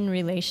we're in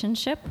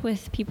relationship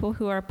with people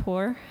who are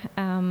poor.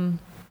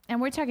 And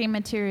we're talking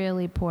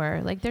materially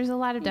poor. Like there's a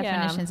lot of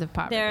definitions of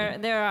poverty.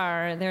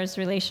 There's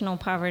relational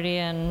poverty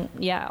and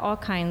all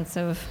kinds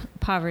of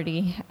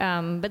poverty.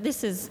 But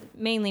this is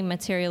mainly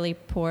materially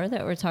poor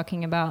that we're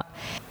talking about.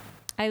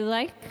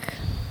 I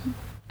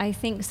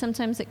think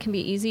sometimes it can be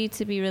easy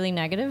to be really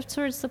negative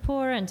towards the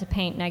poor and to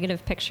paint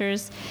negative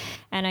pictures.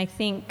 And I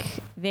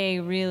think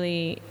they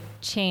really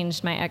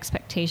changed my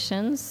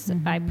expectations.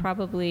 I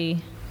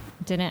probably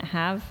didn't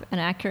have an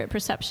accurate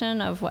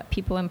perception of what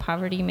people in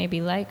poverty may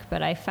be like,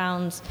 but I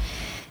found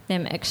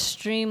them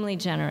extremely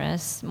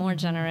generous, more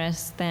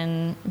generous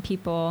than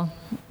people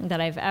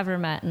that I've ever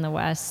met in the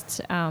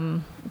West.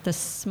 the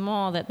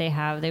small that they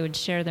have. They would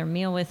share their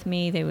meal with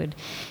me. They would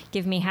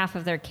give me half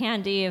of their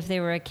candy if they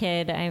were a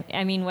kid.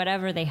 I mean,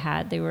 whatever they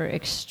had, they were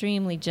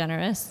extremely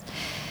generous,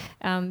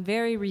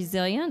 very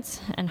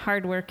resilient and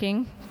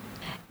hardworking.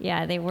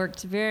 Yeah, they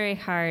worked very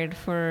hard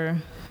for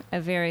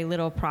a very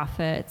little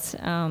profit.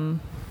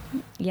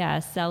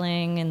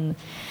 Selling in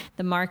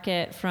the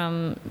market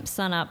from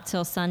sun up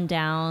till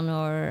sundown,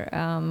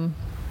 or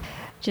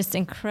just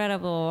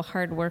incredible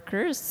hard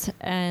workers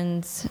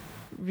and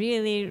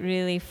really,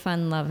 really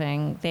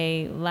fun-loving.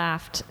 They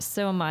laughed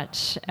so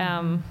much,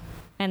 and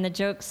the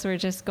jokes were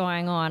just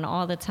going on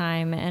all the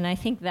time. And I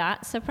think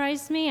that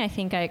surprised me. I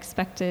think I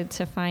expected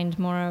to find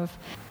more of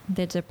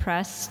the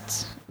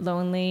depressed,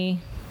 lonely,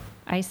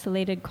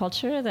 isolated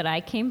culture that I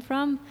came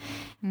from.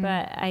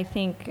 But I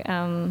think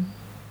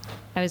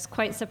I was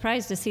quite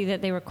surprised to see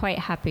that they were quite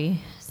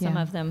happy, some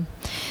of them.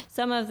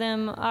 Some of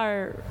them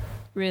are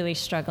really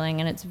struggling,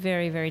 and it's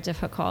very, very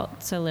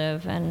difficult to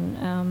live,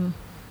 and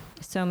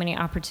so many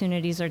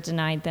opportunities are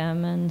denied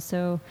them. And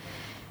so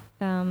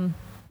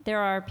there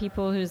are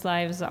people whose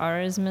lives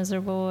are as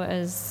miserable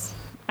as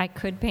I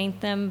could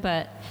paint them,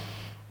 but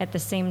at the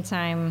same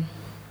time,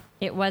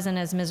 it wasn't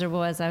as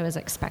miserable as I was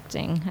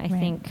expecting. I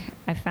think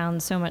I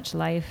found so much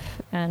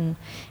life and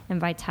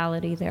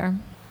vitality there.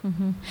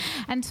 Mm-hmm.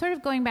 And sort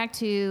of going back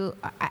to,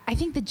 I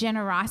think the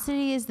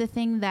generosity is the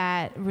thing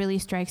that really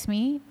strikes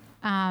me.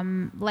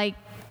 Like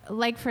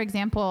for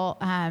example,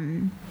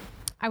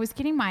 I was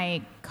getting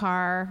my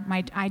car.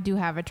 I do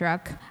have a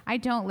truck. I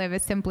don't live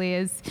as simply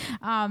as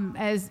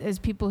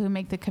people who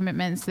make the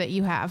commitments that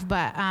you have.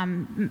 But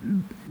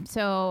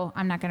so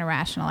I'm not going to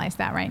rationalize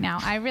that right now.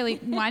 I really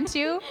want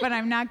to, but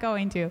I'm not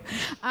going to.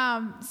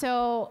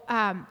 So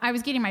I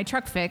was getting my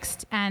truck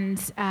fixed,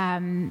 and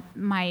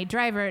my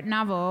driver,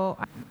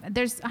 Navo.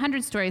 There's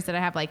 100 stories that I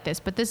have like this,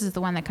 but this is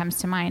the one that comes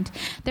to mind.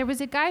 There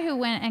was a guy who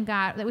went and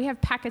got. We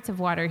have packets of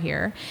water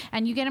here,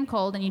 and you get them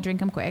cold and you drink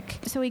them quick.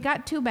 So he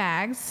got 2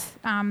 bags.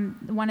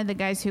 One of the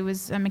guys who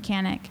was a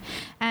mechanic,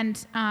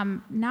 and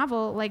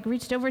Navo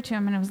reached over to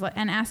him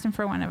and asked him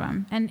for one of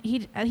them, and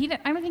he I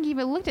don't think he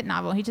even looked at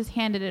Navo. He just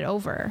handed it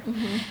over,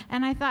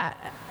 and I thought,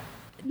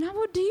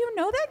 Navo, do you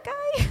know that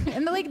guy?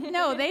 And they're like,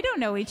 no, they don't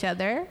know each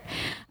other,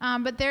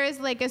 but there is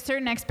a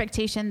certain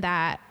expectation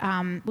that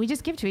we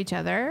just give to each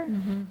other,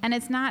 and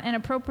it's not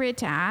inappropriate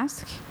to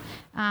ask,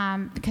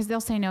 because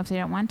they'll say no if they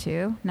don't want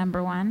to.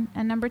 Number one,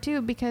 and number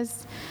two,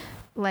 because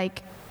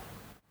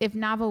if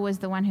Navo was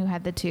the one who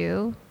had the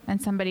 2 and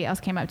somebody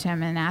else came up to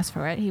him and asked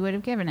for it, he would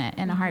have given it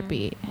in a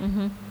heartbeat.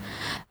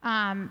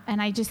 And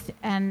I just,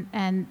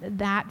 and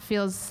that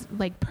feels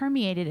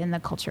permeated in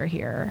the culture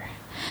here.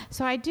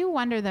 So I do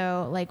wonder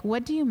though,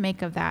 what do you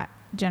make of that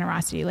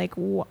generosity?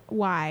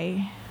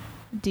 Why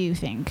do you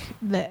think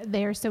that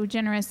they are so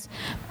generous?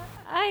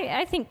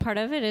 I think part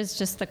of it is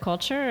just the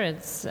culture.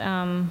 It's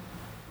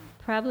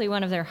probably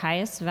one of their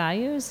highest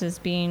values is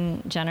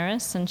being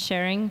generous and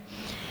sharing.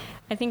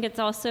 I think it's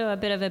also a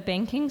bit of a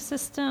banking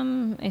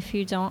system. If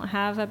you don't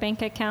have a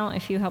bank account,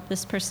 if you help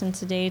this person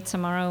today,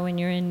 tomorrow when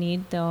you're in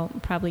need, they'll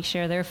probably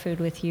share their food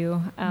with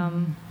you.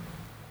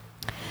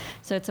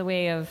 So it's a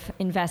way of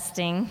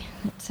investing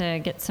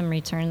to get some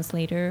returns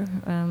later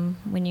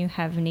when you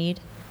have need.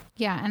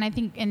 Yeah, and I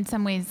think in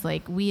some ways,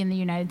 we in the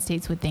United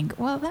States would think,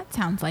 well, that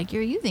sounds like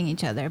you're using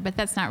each other, but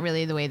that's not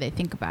really the way they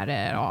think about it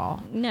at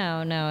all.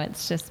 No,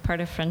 it's just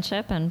part of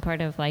friendship and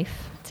part of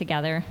life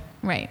together.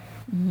 Right.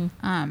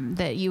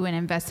 That you would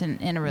invest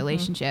in a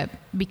relationship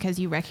because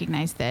you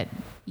recognize that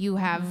you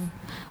have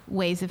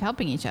ways of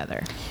helping each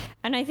other.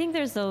 And I think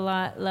there's a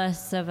lot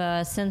less of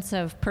a sense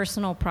of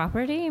personal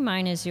property.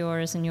 Mine is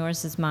yours and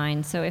yours is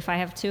mine. So if I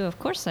have 2, of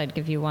course I'd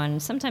give you 1.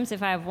 Sometimes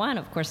if I have 1,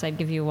 of course I'd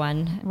give you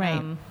 1.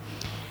 Right.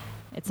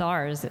 It's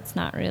ours. It's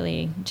not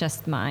really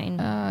just mine.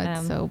 Oh,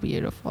 it's so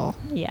beautiful.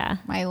 Yeah.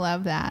 I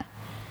love that.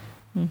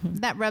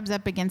 That rubs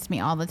up against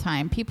me all the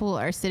time. People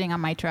are sitting on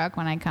my truck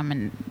when I come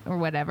in or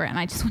whatever, and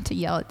I just want to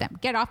yell at them,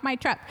 get off my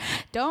truck.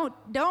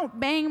 Don't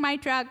bang my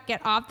truck,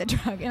 get off the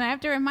truck. And I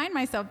have to remind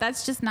myself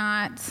that's just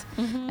not,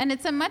 and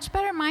it's a much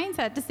better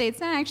mindset to say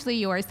it's not actually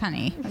yours,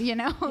 honey.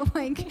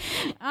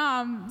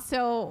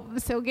 So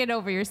get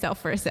over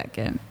yourself for a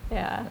second.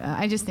 Yeah.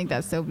 I just think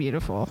that's so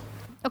beautiful.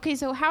 Okay,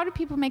 so how do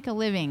people make a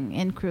living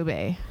in Kroo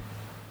Bay?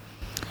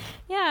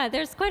 Yeah,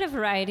 there's quite a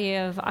variety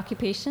of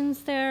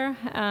occupations there.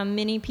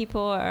 Many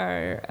people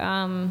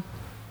are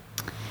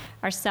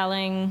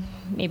selling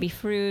maybe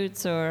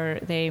fruits, or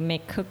they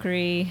make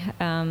cookery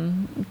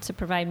to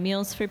provide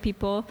meals for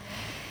people.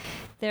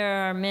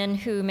 There are men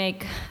who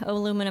make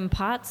aluminum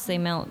pots. They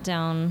melt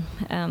down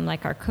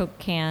our Coke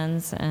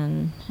cans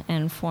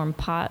and form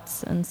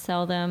pots and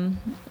sell them.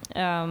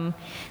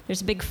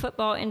 There's a big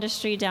football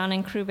industry down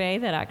in Kroo Bay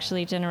that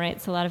actually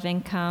generates a lot of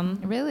income.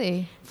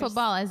 Really?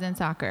 Football as in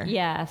soccer?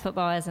 Yeah,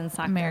 football as in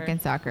soccer. American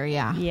soccer,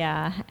 yeah.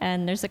 Yeah,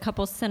 and there's a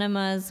couple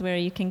cinemas where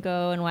you can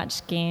go and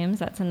watch games.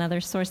 That's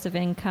another source of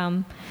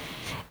income.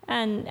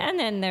 And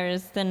then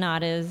there's the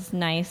not as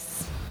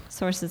nice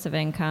sources of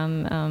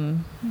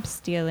income,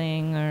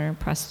 stealing or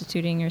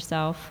prostituting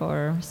yourself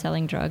or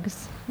selling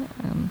drugs.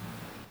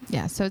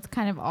 Yeah, so it's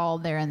kind of all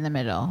there in the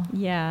middle.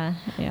 Yeah.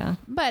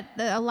 But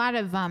a lot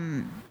of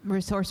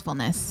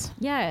resourcefulness.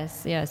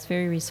 Yes,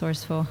 very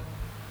resourceful.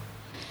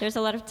 There's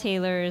a lot of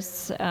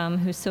tailors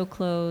who sew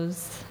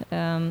clothes,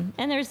 and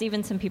there's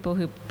even some people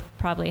who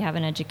probably have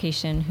an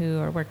education who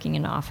are working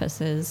in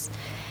offices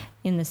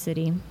in the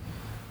city.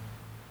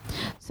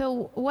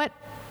 So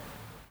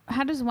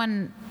how does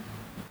one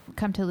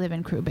come to live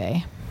in Kroo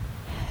Bay?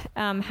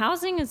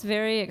 Housing is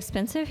very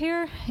expensive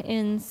here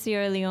in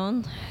Sierra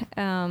Leone,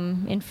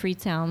 in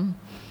Freetown.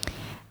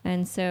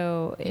 And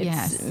so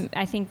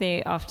I think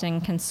they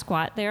often can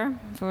squat there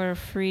for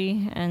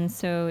free. And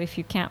so if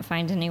you can't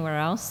find anywhere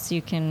else,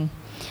 you can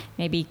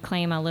maybe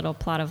claim a little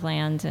plot of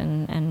land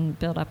and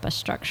build up a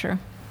structure.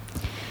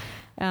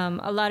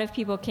 A lot of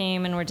people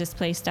came and were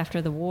displaced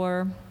after the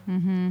war.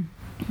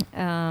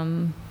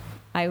 Mm-hmm.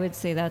 I would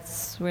say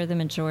that's where the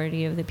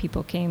majority of the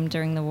people came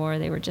during the war.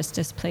 They were just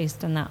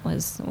displaced, and that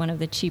was one of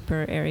the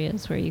cheaper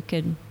areas where you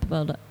could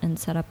build and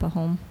set up a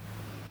home.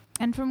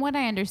 And from what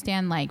I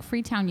understand, like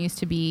Freetown used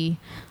to be,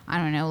 I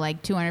don't know,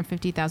 like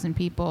 250,000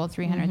 people,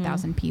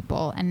 300,000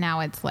 people, and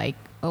now it's like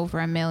over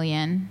 1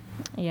 million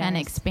and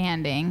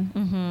expanding.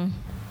 Mm-hmm.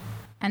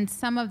 And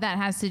some of that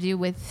has to do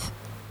with,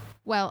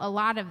 well, a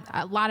lot of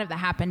that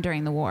happened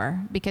during the war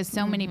because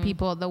so many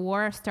people. The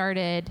war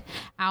started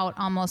out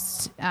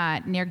almost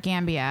near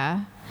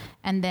Gambia,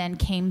 and then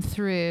came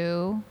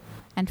through,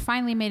 and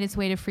finally made its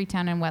way to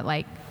Freetown in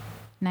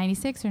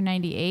 96 or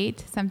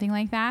 98, something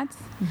like that.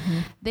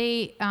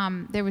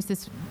 Mm-hmm. There was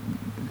this.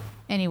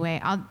 Anyway,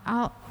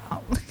 I'll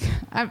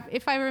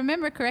if I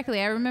remember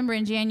correctly, I remember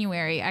in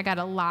January I got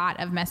a lot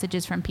of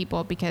messages from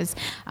people because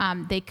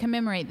they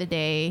commemorate the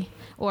day,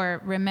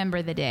 or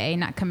remember the day,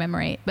 not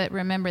commemorate, but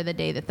remember the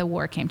day that the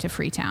war came to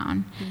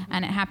Freetown. Mm-hmm.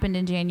 And it happened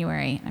in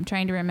January. I'm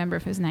trying to remember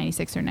if it was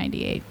 96 or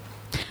 98.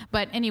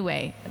 But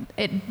anyway,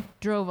 it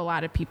drove a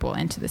lot of people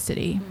into the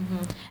city.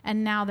 Mm-hmm.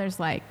 And now there's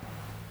 1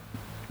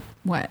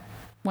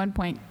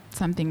 point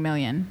something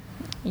million.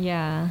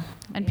 Yeah.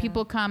 And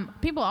people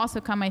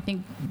also come, I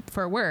think,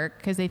 for work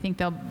because they think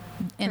they'll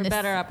for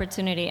better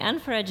opportunity and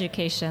for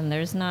education.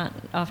 There's not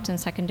often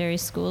secondary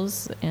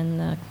schools in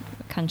the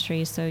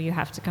country, so you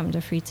have to come to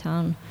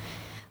Freetown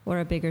or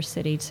a bigger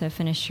city to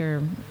finish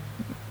your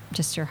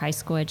high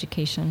school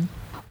education.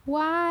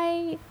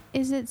 Why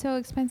is it so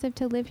expensive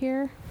to live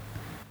here?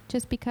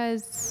 Just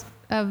because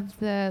of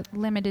the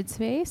limited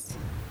space?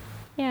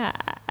 Yeah,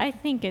 I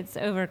think it's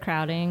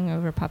overcrowding,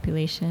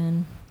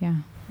 overpopulation.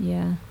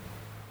 Yeah.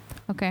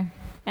 Okay.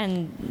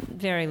 And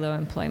very low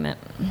employment.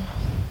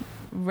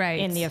 Right.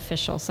 In the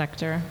official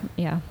sector.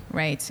 Yeah.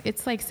 Right.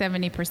 It's like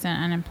 70%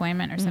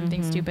 unemployment or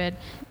something stupid.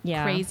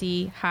 Yeah.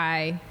 Crazy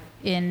high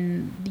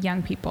in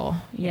young people.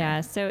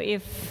 Yeah. So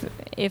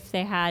if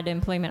they had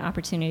employment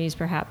opportunities,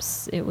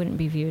 perhaps it wouldn't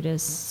be viewed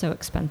as so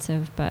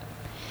expensive, but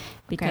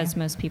because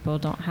most people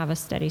don't have a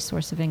steady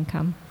source of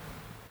income.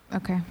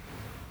 Okay.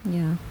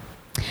 Yeah.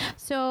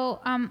 So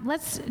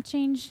let's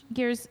change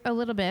gears a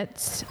little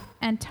bit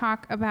and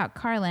talk about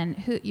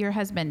Carlin, your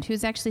husband,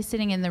 who's actually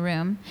sitting in the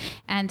room.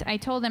 And I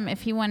told him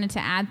if he wanted to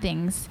add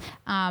things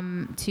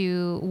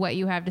to what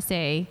you have to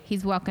say,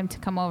 he's welcome to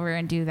come over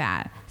and do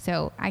that.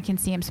 So I can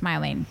see him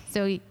smiling.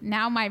 So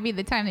now might be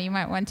the time that you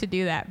might want to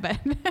do that.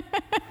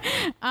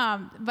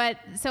 But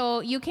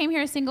so you came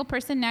here a single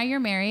person. Now you're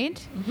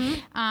married.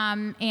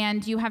 Mm-hmm.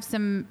 And you have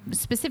some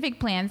specific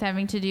plans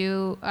having to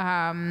do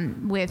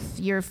with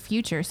your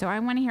future. So I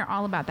want to hear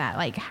all about that.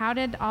 Like, how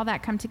did all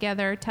that come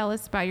together? Tell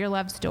us about your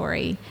love story.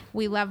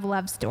 We love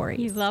love stories.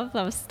 You love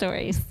love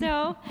stories.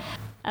 So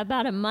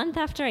about a month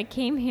after I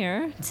came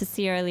here to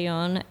Sierra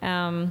Leone,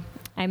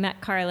 I met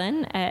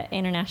Carlin at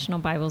International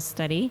Bible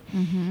Study,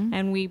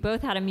 and we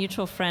both had a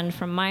mutual friend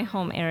from my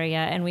home area,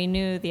 and we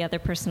knew the other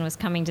person was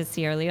coming to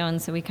Sierra Leone,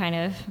 so we kind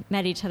of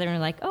met each other and were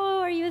like, oh,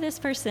 are you this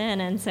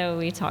person? And so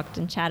we talked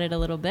and chatted a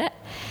little bit.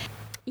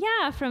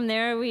 Yeah, from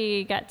there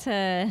we got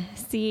to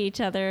see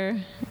each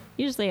other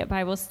usually at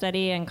Bible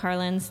study, and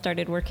Carlin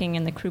started working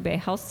in the Kroo Bay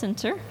Health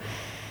Center.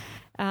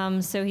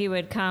 So he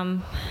would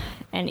come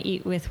and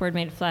eat with Word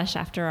Made Flesh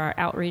after our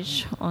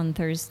outreach on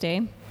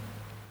Thursday.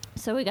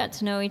 So we got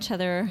to know each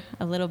other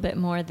a little bit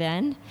more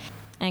then.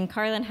 And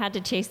Carlin had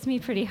to chase me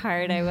pretty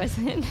hard. I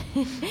wasn't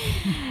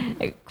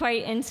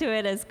quite into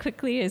it as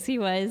quickly as he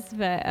was,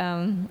 but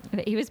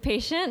he was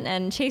patient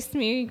and chased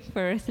me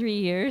for 3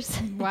 years.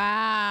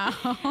 Wow.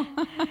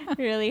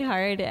 Really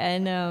hard.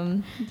 And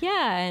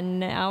and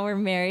now we're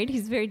married.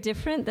 He's very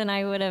different than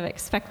I would have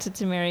expected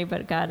to marry,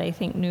 but God, I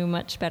think, knew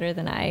much better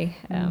than I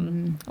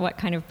what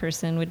kind of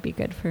person would be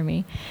good for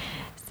me.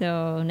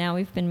 So now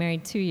we've been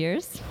married 2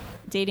 years.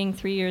 Dating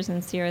 3 years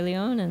in Sierra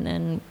Leone, and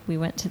then we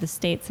went to the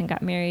States and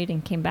got married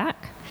and came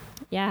back.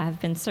 Yeah, I've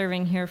been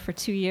serving here for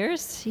 2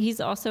 years. He's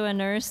also a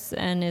nurse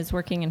and is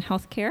working in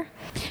healthcare.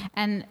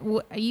 And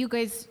you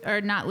guys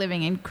are not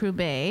living in Kroo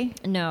Bay?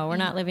 No, we're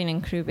not living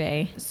in Kroo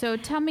Bay. So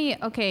tell me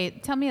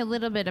a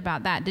little bit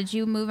about that. Did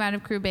you move out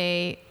of Kroo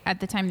Bay at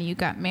the time that you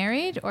got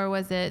married, or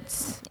was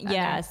it?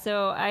 Yeah,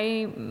 so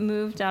I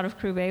moved out of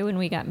Kroo Bay when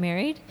we got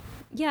married.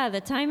 Yeah,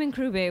 the time in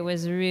Kroo Bay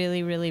was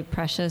really, really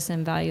precious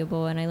and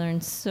valuable, and I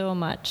learned so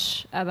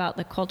much about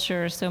the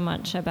culture, so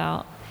much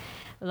about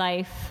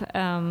life,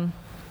 and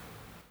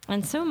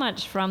so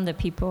much from the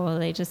people.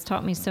 They just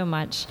taught me so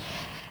much.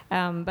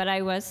 But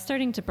I was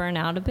starting to burn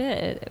out a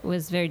bit. It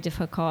was very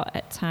difficult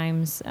at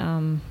times,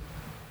 and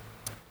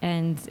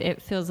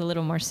it feels a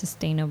little more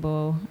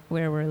sustainable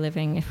where we're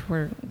living if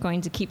we're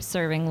going to keep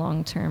serving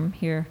long term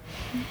here,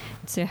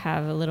 to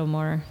have a little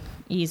more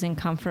ease and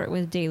comfort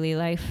with daily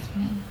life.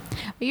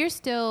 But you're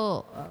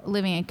still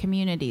living in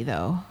community,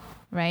 though,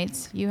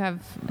 right? You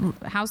have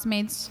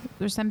housemates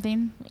or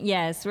something?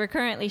 Yes, we're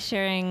currently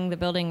sharing the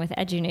building with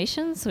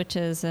EduNations, which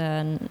is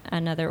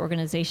another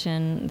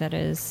organization that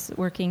is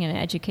working in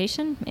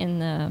education in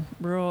the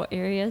rural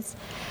areas.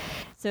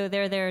 So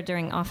they're there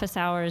during office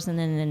hours, and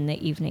then in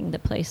the evening, the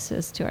place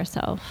is to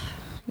ourselves.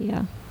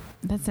 Yeah.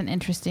 That's an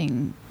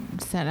interesting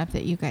setup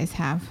that you guys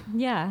have.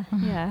 Yeah,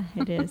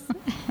 it is.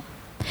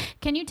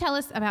 Can you tell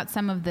us about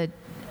some of the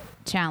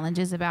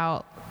challenges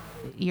about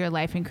your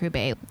life in Kroo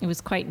Bay? It was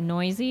quite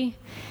noisy.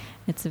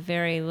 It's a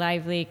very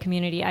lively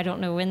community. I don't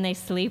know when they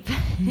sleep.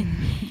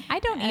 I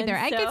don't either.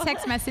 I get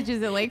text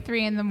messages at like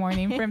 3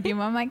 a.m. from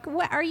people. I'm like,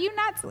 what are you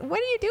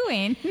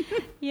doing?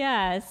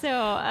 Yeah.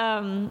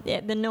 So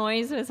the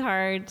noise was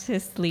hard to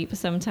sleep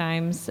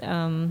sometimes.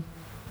 And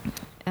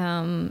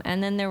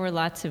then there were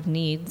lots of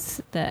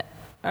needs that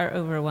are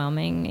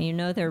overwhelming. You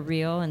know they're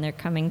real, and they're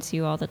coming to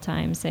you all the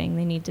time saying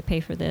they need to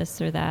pay for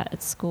this or that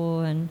at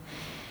school, and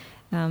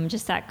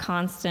just that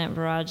constant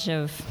barrage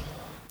of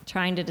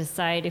trying to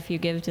decide if you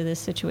give to this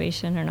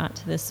situation or not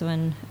to this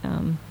one.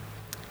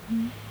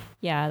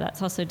 Yeah,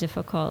 that's also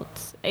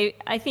difficult.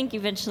 I think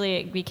eventually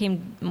it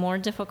became more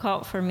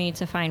difficult for me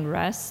to find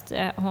rest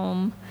at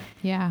home.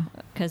 Yeah.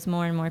 Because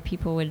more and more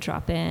people would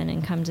drop in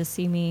and come to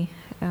see me.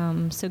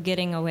 So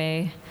getting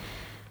away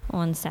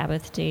on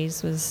Sabbath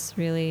days was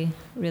really,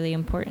 really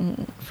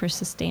important for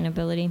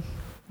sustainability.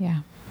 Yeah.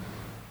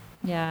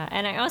 Yeah,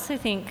 and I also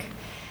think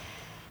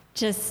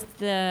just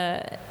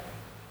the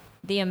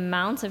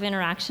amount of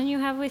interaction you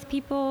have with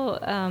people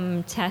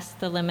tests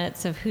the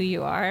limits of who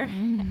you are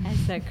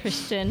as a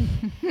Christian.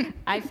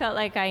 I felt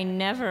like I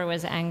never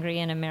was angry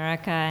in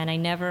America, and I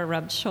never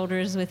rubbed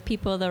shoulders with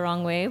people the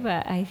wrong way,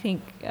 but I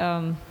think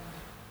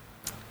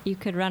you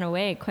could run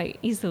away quite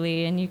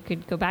easily and you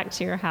could go back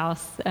to your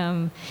house.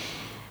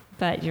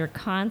 But you're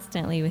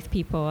constantly with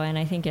people, and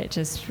I think it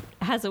just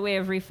has a way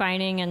of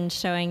refining and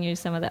showing you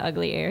some of the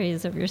ugly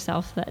areas of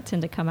yourself that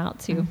tend to come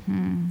out too.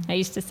 Mm-hmm. I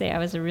used to say I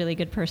was a really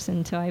good person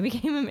until I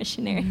became a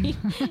missionary.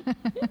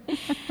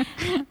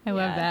 I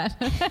love that.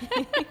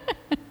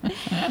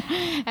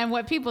 And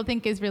what people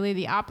think is really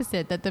the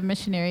opposite, that the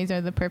missionaries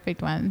are the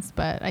perfect ones.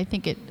 But I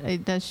think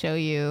it does show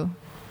you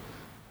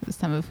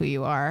some of who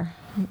you are.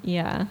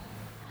 Yeah.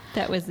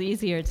 That was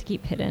easier to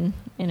keep hidden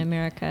in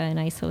America in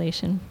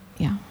isolation.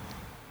 Yeah.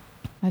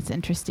 That's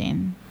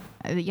interesting.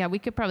 Yeah, we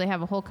could probably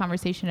have a whole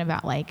conversation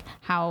about like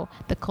how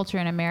the culture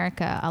in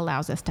America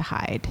allows us to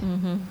hide.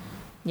 Mm-hmm.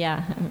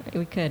 Yeah,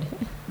 we could.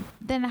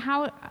 Then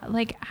how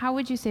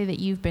would you say that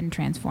you've been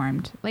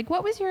transformed? Like,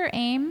 what was your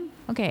aim?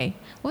 Okay,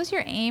 what was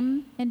your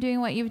aim in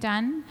doing what you've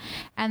done?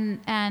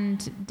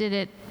 And did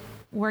it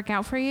work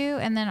out for you?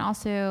 And then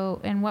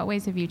also, in what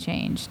ways have you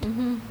changed?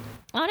 Mm-hmm.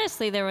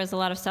 Honestly, there was a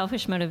lot of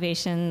selfish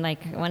motivation, like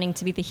wanting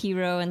to be the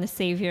hero and the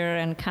savior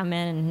and come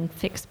in and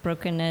fix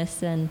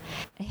brokenness. And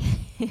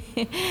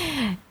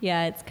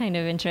yeah, it's kind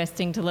of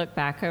interesting to look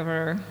back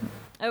over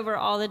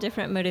all the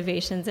different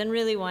motivations and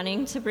really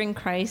wanting to bring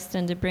Christ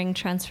and to bring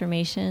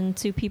transformation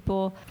to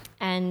people.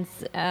 And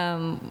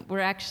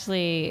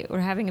we're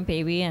having a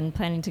baby and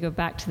planning to go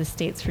back to the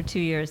States for 2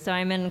 years. So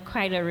I'm in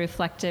quite a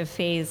reflective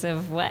phase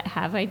of what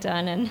have I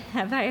done and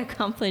have I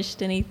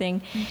accomplished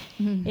anything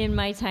in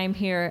my time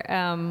here.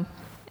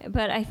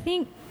 But I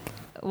think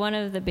one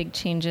of the big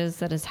changes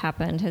that has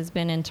happened has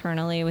been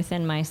internally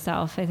within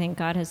myself. I think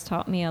God has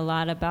taught me a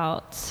lot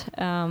about,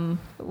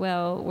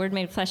 Word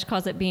Made Flesh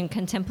calls it being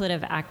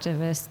contemplative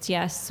activists.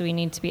 Yes, we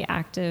need to be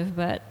active,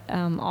 but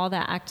all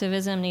that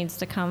activism needs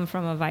to come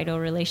from a vital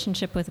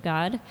relationship with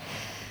God.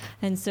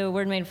 And so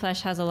Word Made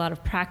Flesh has a lot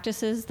of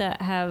practices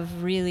that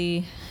have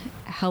really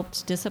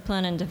helped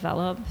discipline and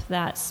develop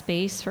that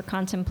space for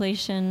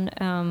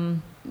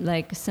contemplation,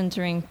 like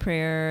centering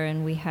prayer,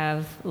 and we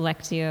have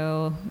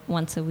Lectio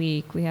once a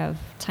week. We have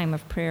time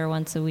of prayer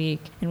once a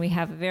week. And we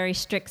have a very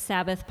strict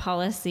Sabbath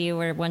policy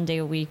where 1 day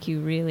a week you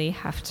really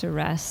have to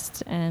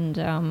rest.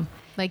 And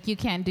like you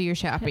can't do your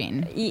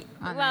shopping.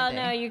 Well,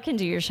 no, you can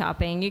do your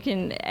shopping. You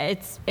can.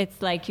 It's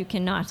like you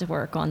cannot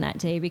work on that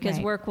day because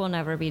work will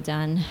never be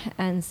done.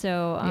 And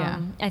so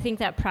I think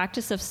that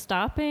practice of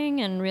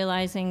stopping and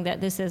realizing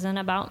that this isn't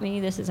about me,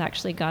 this is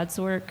actually God's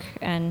work,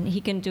 and He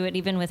can do it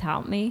even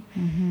without me,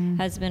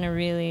 has been a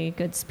really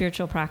good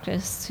spiritual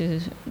practice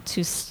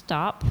to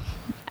stop.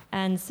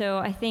 And so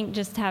I think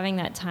just having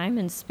that time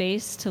and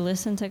space to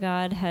listen to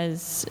God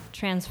has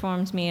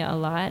transformed me a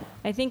lot.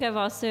 I think I've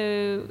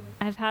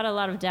had a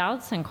lot of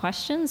doubts and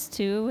questions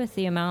too with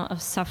the amount of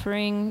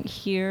suffering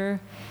here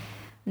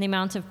the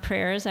amount of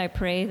prayers I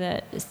pray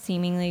that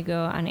seemingly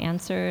go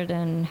unanswered,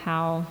 and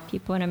how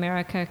people in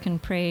America can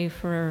pray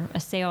for a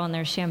sale on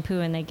their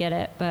shampoo and they get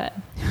it, but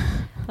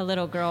a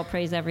little girl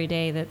prays every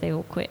day that they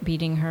will quit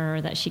beating her,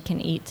 or that she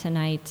can eat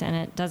tonight, and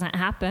it doesn't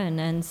happen.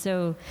 And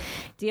so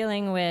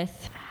dealing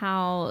with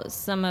how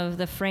some of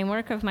the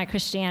framework of my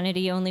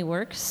Christianity only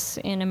works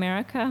in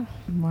America.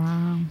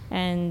 Wow.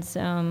 And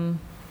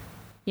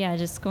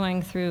just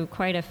going through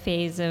quite a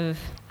phase of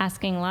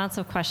asking lots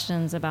of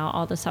questions about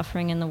all the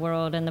suffering in the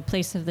world, and the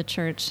place of the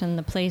church, and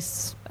the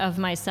place of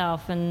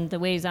myself, and the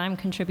ways I'm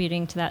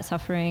contributing to that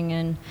suffering,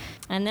 and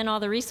then all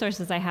the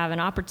resources I have and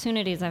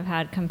opportunities I've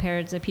had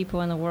compared to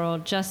people in the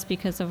world just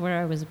because of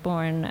where I was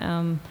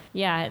born.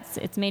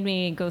 It's made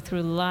me go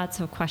through lots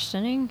of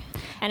questioning,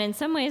 and in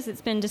some ways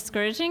it's been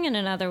discouraging, and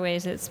in other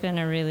ways it's been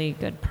a really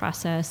good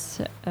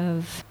process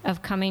of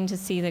coming to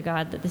see the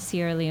God that the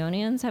Sierra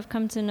Leoneans have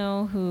come to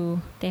know, who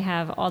they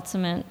have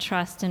ultimate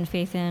trust and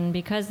faith in,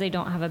 because they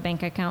don't have a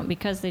bank account,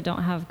 because they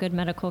don't have good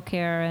medical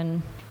care.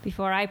 And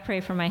before I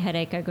pray for my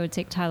headache, I go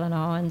take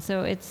Tylenol. And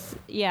so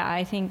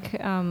I think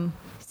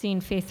seeing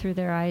faith through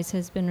their eyes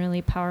has been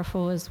really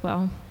powerful as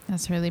well.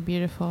 That's really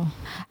beautiful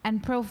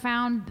and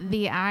profound.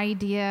 The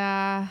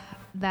idea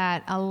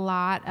that a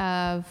lot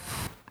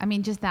of,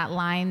 just that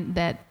line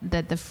that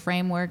the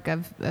framework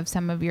of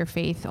some of your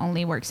faith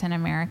only works in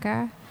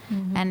America.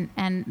 Mm-hmm.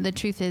 And the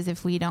truth is,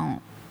 if we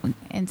don't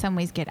in some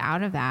ways get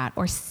out of that,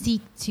 or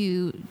seek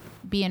to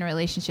be in a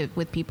relationship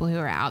with people who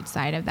are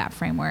outside of that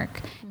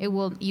framework,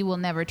 mm-hmm. you will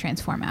never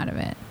transform out of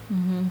it.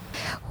 Mm-hmm.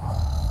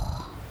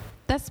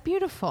 That's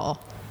beautiful.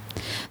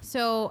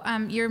 So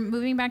you're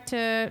moving back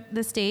to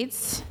the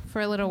States for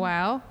a little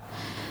while.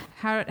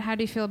 How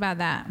do you feel about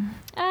that?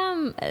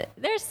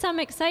 There's some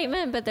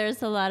excitement, but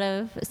there's a lot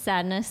of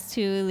sadness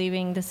to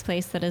leaving this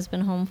place that has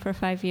been home for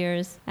 5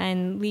 years,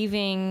 and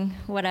leaving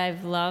what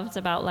I've loved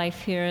about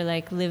life here,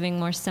 like living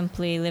more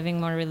simply, living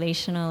more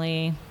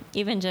relationally,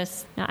 even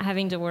just not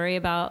having to worry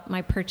about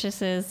my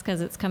purchases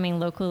because it's coming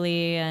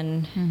locally,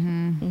 and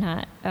mm-hmm.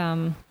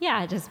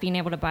 not, just being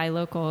able to buy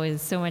local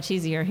is so much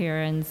easier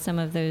here. And some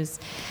of those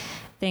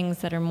things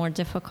that are more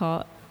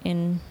difficult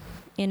in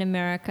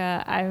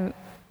America,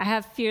 I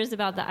have fears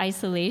about the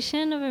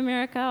isolation of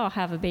America. I'll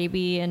have a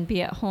baby and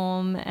be at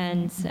home,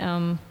 and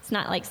it's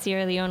not like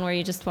Sierra Leone where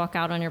you just walk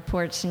out on your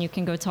porch and you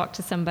can go talk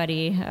to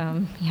somebody.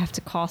 You have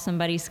to call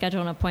somebody,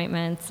 schedule an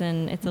appointment,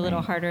 and it's a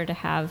little harder to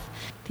have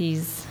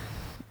these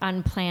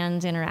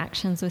unplanned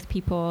interactions with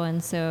people.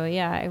 And so,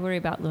 I worry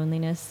about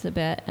loneliness a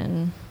bit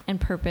and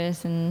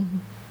purpose,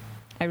 and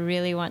I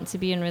really want to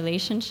be in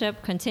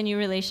continue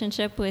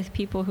relationship with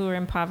people who are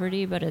in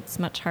poverty, but it's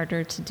much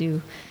harder to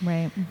do.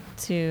 Right.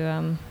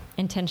 To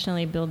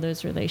intentionally build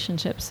those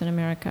relationships in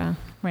America.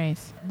 Right.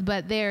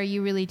 But there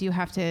you really do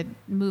have to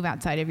move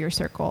outside of your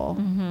circle,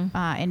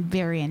 mm-hmm. In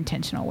very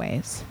intentional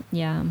ways.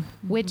 Yeah.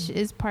 Mm-hmm. Which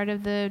is part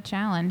of the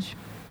challenge.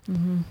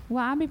 Mm-hmm.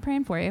 Well, I'll be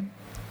praying for you.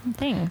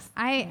 Thanks.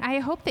 I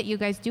hope that you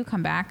guys do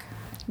come back.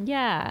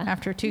 Yeah.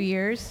 After 2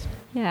 years.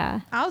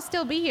 Yeah. I'll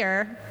still be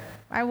here.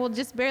 I will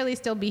just barely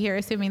still be here,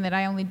 assuming that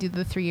I only do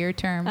the 3-year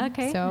term.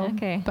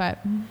 Okay. But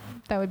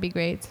that would be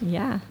great.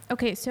 Yeah.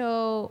 Okay.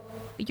 So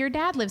your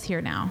dad lives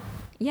here now.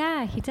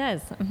 Yeah, he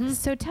does. Mm-hmm.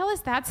 So tell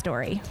us that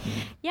story.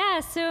 Yeah,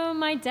 so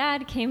my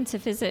dad came to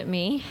visit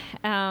me.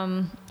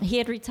 He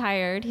had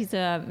retired. He's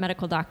a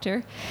medical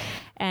doctor.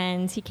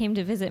 And he came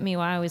to visit me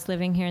while I was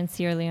living here in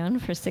Sierra Leone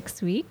for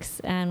 6 weeks.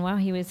 And while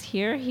he was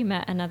here, he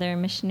met another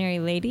missionary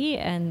lady,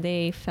 and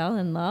they fell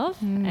in love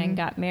and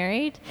got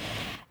married.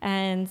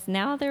 And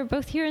now they're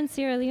both here in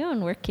Sierra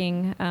Leone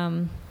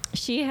working.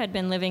 She had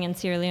been living in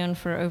Sierra Leone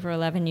for over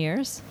 11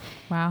 years.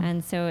 Wow.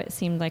 And so it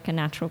seemed like a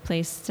natural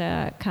place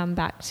to come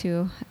back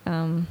to.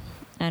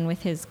 And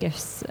with his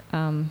gifts,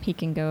 he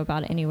can go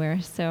about anywhere.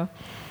 So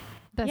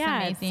that's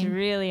amazing. It's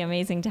really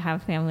amazing to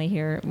have family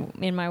here.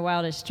 In my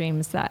wildest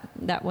dreams, that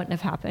wouldn't have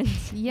happened.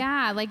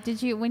 Yeah. Like,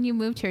 when you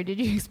moved here, did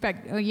you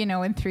expect,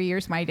 in 3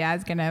 years, my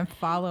dad's going to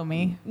follow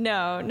me?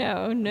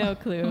 No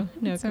clue.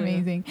 It's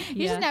amazing.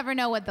 You just never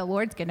know what the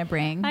Lord's going to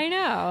bring. I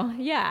know.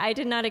 Yeah. I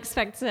did not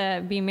expect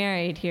to be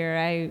married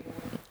here.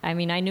 I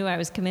knew I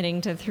was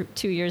committing to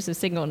 2 years of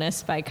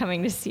singleness by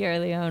coming to Sierra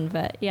Leone,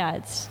 but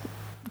it's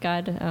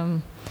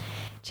God,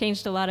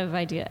 changed a lot of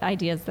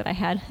ideas that I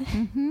had.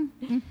 Mm-hmm,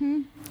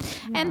 mm-hmm.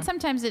 Yeah. And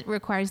sometimes it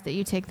requires that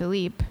you take the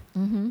leap.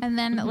 Mm-hmm. And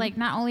then,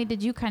 not only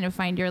did you kind of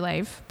find your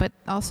life, but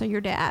also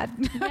your dad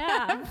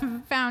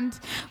found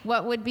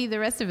what would be the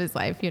rest of his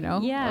life,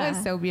 Yeah. It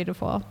was so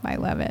beautiful. I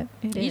love it.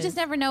 You just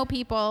never know,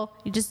 people.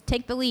 You just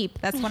take the leap.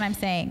 That's what I'm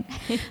saying.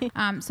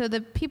 So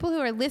the people who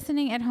are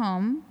listening at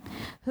home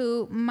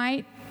who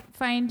might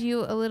find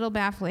you a little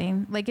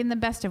baffling, like in the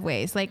best of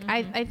ways. Like,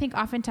 I think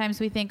oftentimes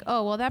we think,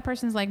 oh, well, that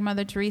person's like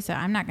Mother Teresa.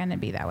 I'm not going to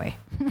be that way,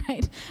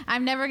 right?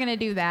 I'm never going to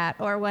do that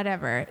or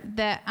whatever.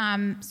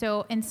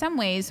 So in some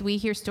ways we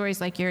hear stories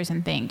like yours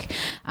and think,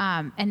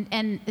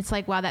 and it's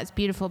like, wow, that's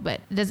beautiful,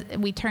 but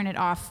we turn it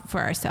off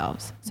for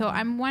ourselves. So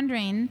I'm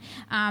wondering,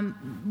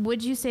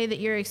 would you say that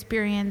your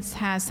experience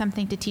has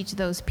something to teach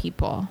those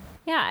people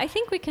Yeah, I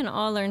think we can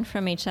all learn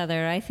from each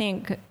other. I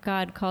think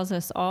God calls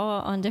us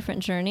all on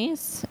different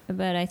journeys,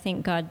 but I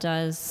think God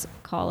does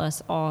call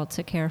us all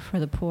to care for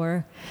the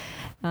poor.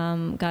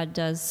 God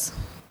does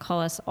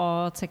call us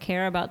all to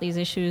care about these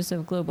issues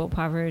of global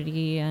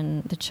poverty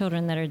and the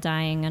children that are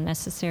dying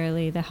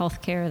unnecessarily, the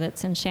health care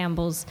that's in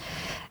shambles.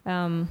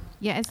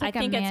 It's like I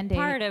think it's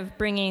part of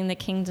bringing the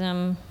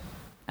kingdom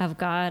of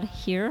God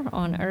here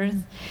on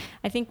earth.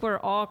 I think we're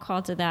all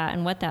called to that,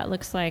 and what that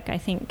looks like, I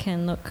think,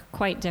 can look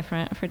quite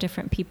different for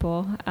different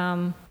people.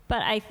 But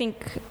I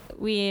think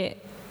we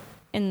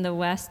in the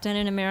West and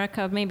in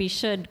America maybe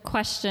should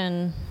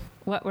question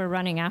what we're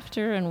running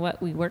after and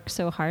what we work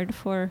so hard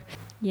for.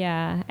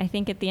 Yeah, I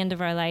think at the end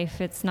of our life,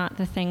 it's not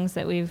the things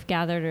that we've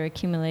gathered or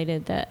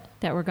accumulated that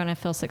we're going to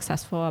feel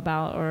successful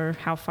about, or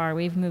how far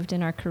we've moved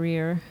in our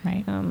career.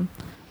 Right.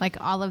 Like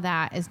all of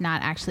that is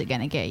not actually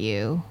going to get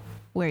you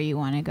where you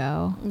want to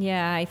go.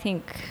 Yeah, I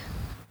think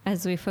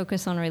as we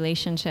focus on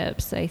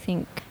relationships, I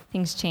think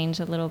things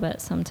change a little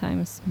bit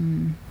sometimes.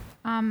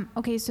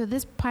 Okay, so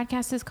this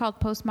podcast is called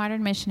Postmodern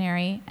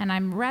Missionary, and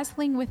I'm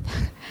wrestling with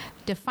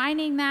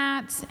defining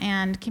that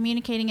and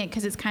communicating it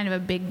because it's kind of a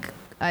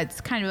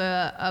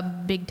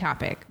big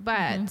topic.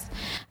 But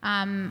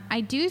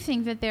I do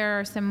think that there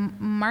are some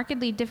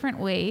markedly different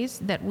ways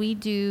that we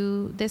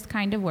do this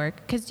kind of work.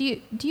 Because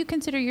do you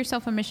consider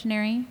yourself a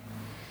missionary?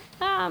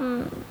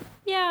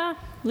 Yeah,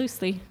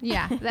 loosely.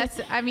 Yeah,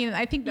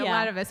 I think a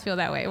lot of us feel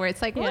that way, where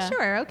it's like, well,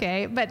 sure,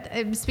 okay, but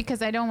it's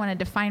because I don't want to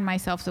define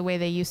myself the way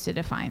they used to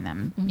define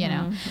them, you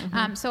know?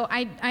 So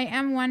I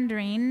am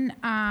wondering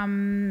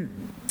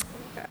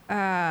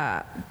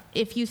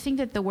if you think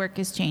that the work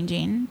is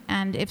changing,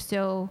 and if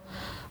so,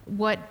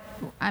 what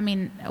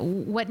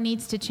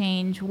needs to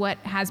change, what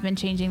has been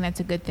changing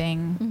that's a good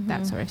thing,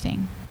 that sort of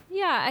thing.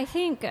 Yeah, I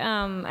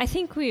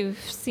think we've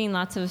seen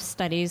lots of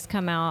studies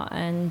come out,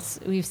 and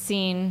we've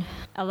seen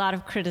a lot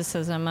of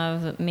criticism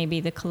of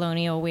maybe the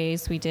colonial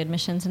ways we did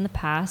missions in the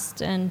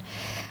past. And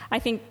I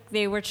think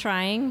they were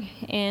trying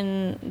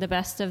in the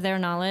best of their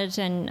knowledge,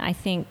 and I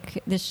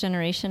think this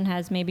generation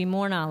has maybe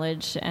more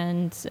knowledge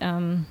and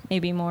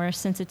maybe more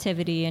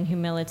sensitivity and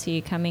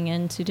humility coming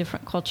into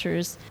different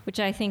cultures, which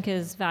I think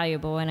is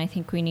valuable, and I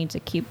think we need to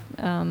keep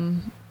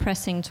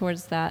pressing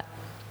towards that.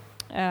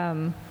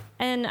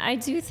 And I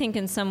do think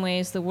in some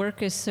ways the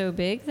work is so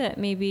big that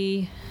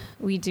maybe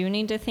we do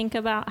need to think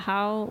about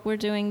how we're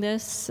doing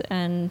this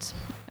and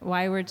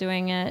why we're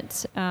doing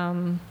it.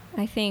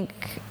 I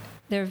think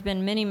there have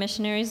been many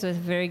missionaries with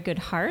very good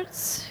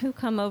hearts who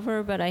come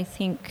over, but I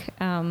think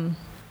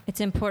it's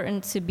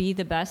important to be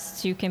the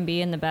best you can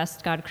be and the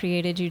best God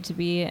created you to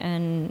be,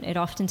 and it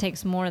often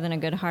takes more than a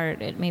good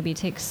heart. It maybe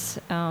takes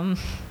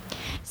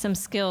some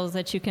skills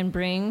that you can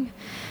bring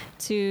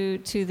to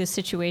the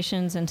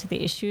situations and to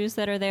the issues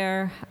that are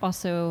there.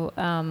 Also,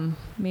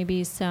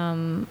 maybe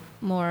some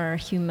more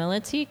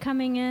humility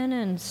coming in,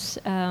 and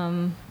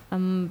a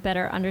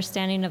better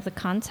understanding of the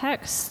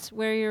context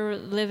where you're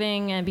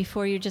living, and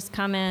before you just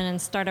come in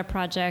and start a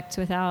project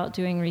without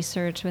doing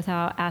research,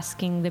 without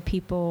asking the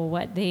people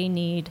what they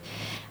need,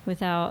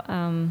 without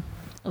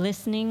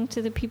listening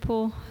to the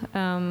people.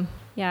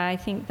 I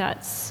think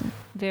that's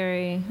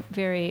very,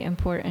 very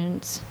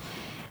important.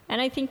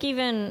 And I think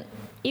even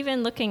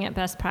looking at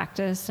best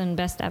practice and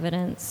best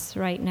evidence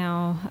right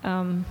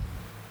now,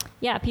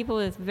 people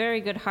with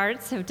very good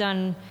hearts have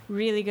done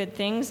really good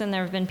things, and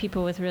there have been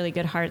people with really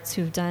good hearts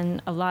who've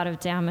done a lot of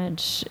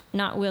damage,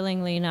 not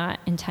willingly, not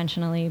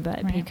intentionally,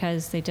 but right,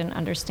 because they didn't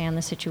understand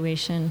the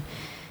situation.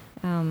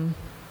 John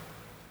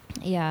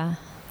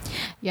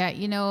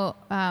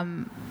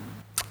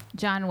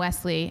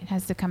Wesley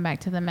has to come back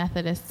to the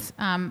Methodists,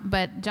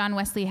 but John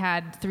Wesley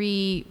had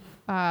 3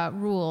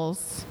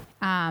 rules.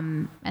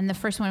 And the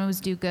first one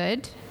was do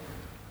good,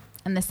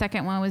 and the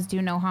second one was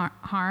do no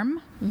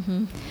harm,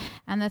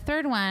 and the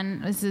third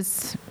one was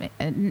this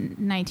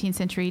 19th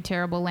century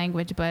terrible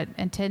language, but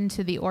attend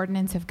to the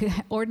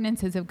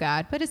ordinances of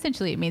God. But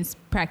essentially, it means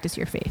practice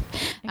your faith,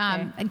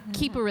 and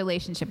keep a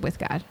relationship with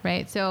God,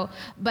 right? So,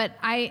 but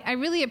I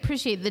really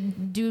appreciate the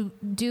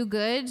do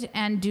good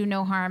and do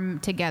no harm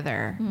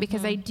together,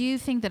 because I do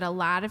think that a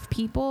lot of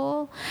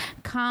people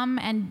come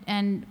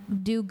and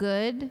do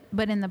good,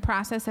 but in the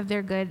process of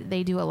their good,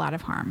 they do a lot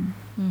of harm.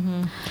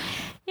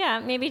 Yeah,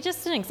 maybe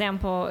just an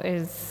example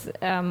is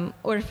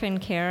orphan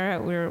care.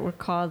 We're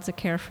called to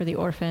care for the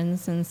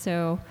orphans, and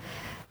so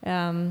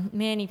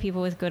many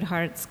people with good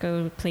hearts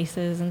go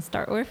places and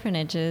start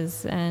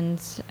orphanages, and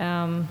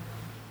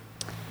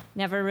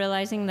never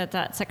realizing that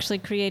that's actually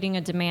creating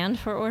a demand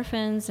for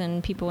orphans,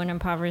 and people in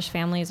impoverished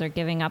families are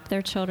giving up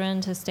their children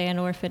to stay in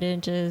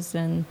orphanages,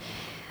 and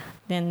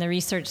then the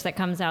research that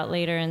comes out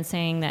later and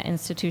saying that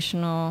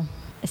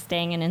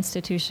staying in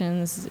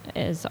institutions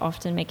is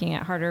often making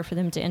it harder for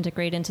them to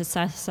integrate into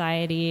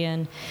society,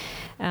 and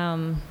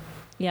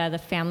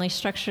the family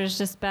structure is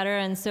just better.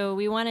 And so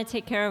we want to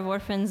take care of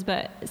orphans,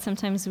 but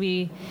sometimes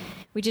we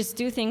just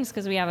do things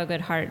because we have a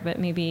good heart, but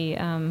maybe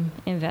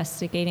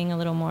investigating a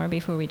little more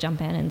before we jump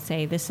in and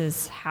say this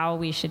is how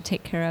we should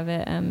take care of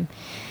it.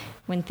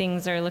 when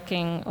things are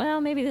looking,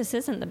 well, maybe this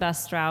isn't the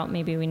best route.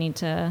 Maybe we need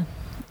to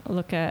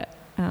look at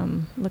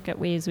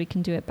ways we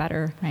can do it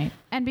better. Right.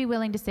 And be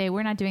willing to say,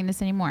 we're not doing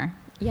this anymore.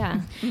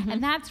 Yeah.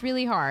 And that's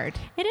really hard.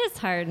 It is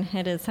hard.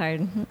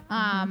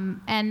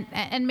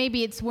 And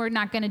maybe it's, we're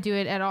not going to do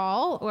it at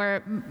all,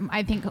 or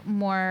I think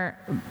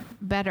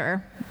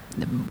better,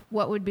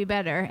 what would be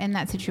better in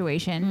that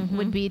situation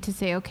would be to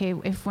say, okay,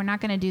 if we're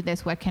not going to do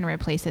this, what can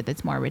replace it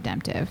that's more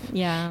redemptive?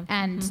 Yeah.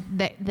 And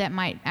that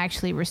might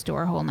actually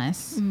restore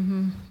wholeness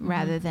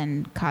rather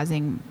than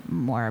causing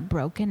more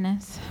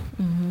brokenness.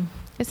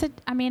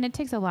 It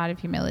takes a lot of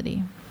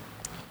humility.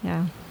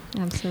 Yeah,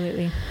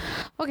 absolutely.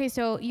 Okay,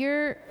 so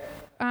you're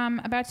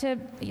about to,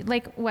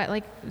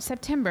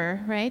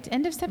 September, right?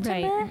 End of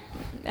September?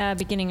 Right.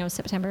 Beginning of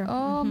September.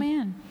 Oh,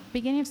 man.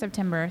 Beginning of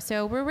September.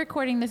 So we're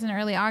recording this in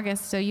early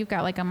August, so you've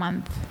got a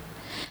month.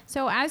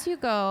 So as you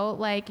go,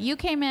 you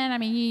came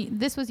in,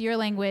 this was your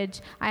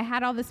language. I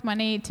had all this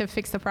money to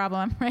fix the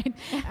problem, right?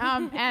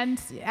 And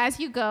as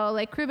you go,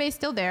 Kroo Bay's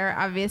still there,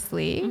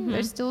 obviously.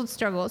 There's still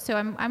struggles. So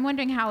I'm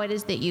wondering how it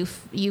is that you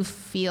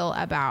feel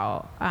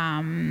about,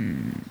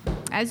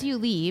 as you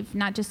leave,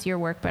 not just your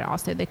work, but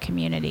also the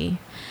community.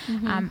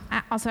 I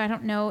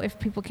don't know if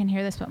people can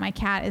hear this, but my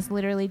cat is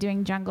literally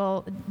doing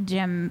jungle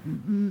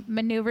gym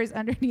maneuvers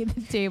underneath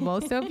the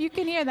table. So if you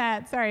can hear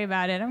that, sorry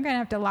about it. I'm going to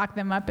have to lock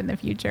them up in the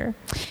future.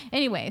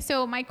 Anyway,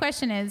 so my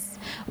question is,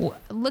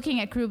 looking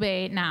at Kroo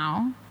Bay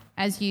now,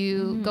 as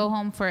you go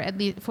home for at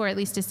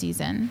least a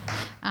season,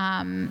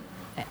 how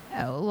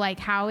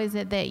is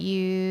it that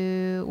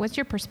what's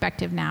your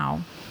perspective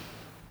now?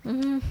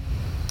 Good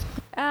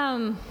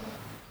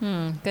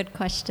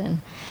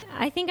question.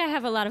 I think I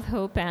have a lot of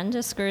hope and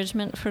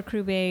discouragement for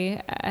Kroo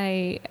Bay.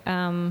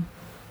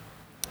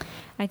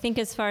 I think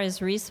as far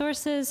as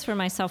resources for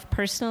myself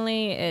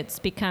personally, it's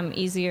become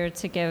easier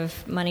to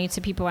give money to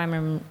people I'm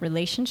in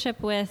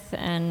relationship with,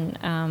 and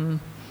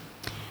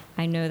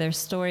I know their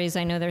stories,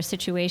 I know their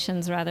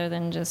situations, rather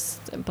than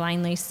just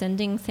blindly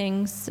sending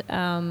things.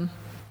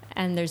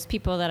 And there's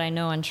people that I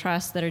know and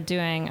trust that are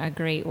doing a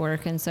great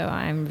work, and so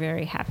I'm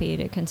very happy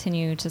to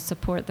continue to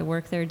support the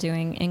work they're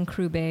doing in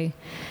Kroo Bay.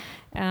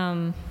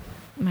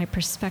 My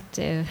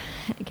perspective.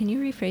 Can you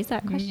rephrase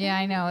that question? Yeah,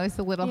 I know. It was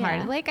a little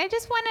hard. I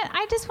just want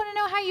to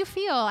know how you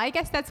feel. I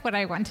guess that's what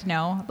I want to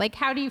know.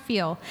 How do you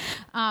feel?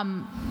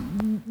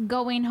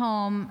 Going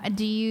home,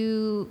 do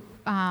you,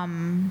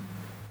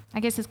 I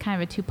guess it's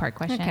kind of a two-part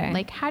question.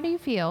 Okay. How do you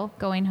feel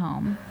going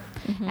home?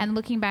 And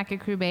looking back at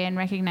Kroo Bay and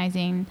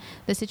recognizing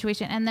the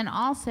situation. And then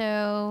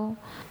also,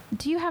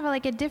 do you have a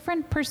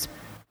different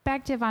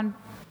perspective on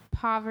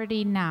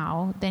poverty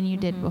now than you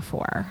did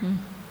before?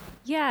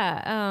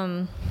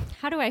 Yeah.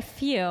 How do I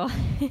feel?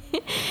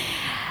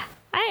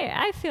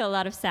 I feel a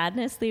lot of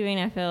sadness leaving.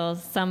 I feel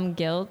some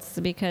guilt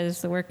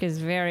because the work is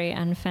very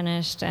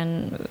unfinished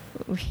and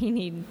we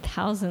need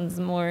thousands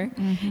more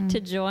to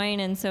join.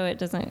 And so it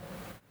doesn't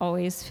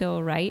always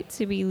feel right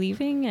to be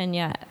leaving. And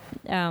yet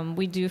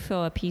we do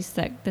feel a peace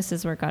that this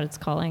is where God is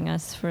calling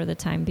us for the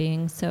time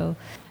being. So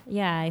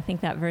yeah, I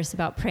think that verse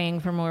about praying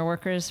for more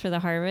workers for the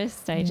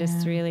harvest, I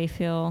just really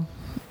feel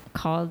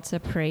called to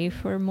pray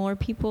for more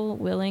people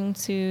willing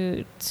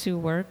to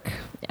work,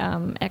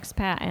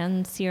 expat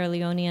and Sierra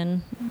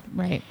Leonean.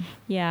 Right.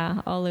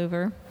 Yeah, all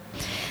over.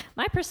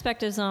 My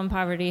perspectives on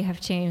poverty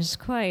have changed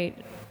quite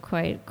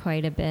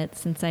a bit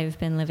since I've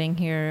been living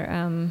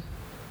here.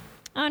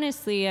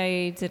 Honestly,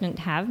 I didn't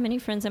have many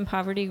friends in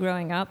poverty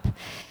growing up,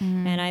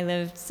 and I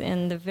lived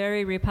in the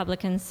very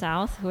Republican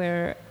South,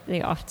 where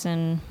they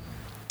often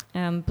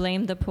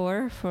blame the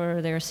poor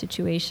for their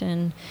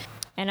situation.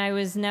 And I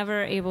was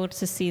never able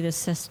to see the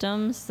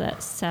systems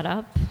that set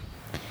up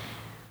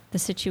the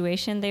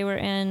situation they were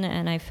in.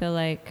 And I feel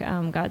like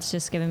God's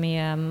just given me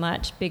a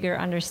much bigger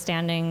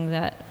understanding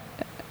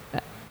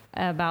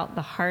about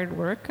the hard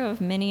work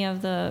of many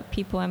of the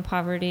people in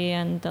poverty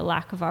and the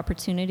lack of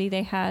opportunity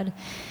they had,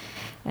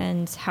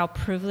 and how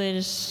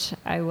privileged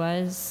I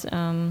was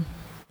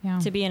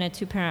to be in a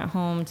two-parent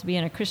home, to be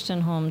in a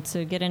Christian home,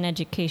 to get an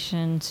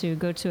education, to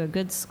go to a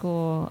good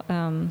school.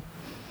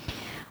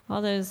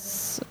 All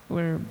those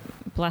were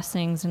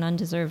blessings and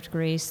undeserved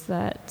grace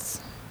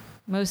that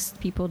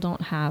most people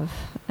don't have.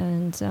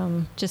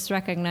 And just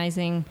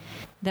recognizing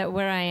that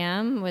where I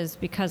am was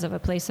because of a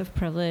place of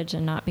privilege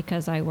and not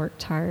because I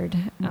worked hard.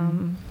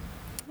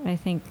 I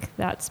think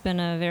that's been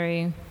a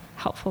very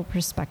helpful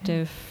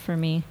perspective for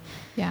me.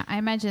 Yeah, I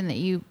imagine that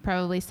you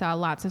probably saw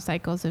lots of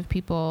cycles of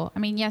people. I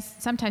mean, yes,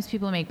 sometimes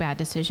people make bad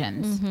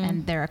decisions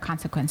and there are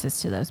consequences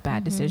to those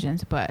bad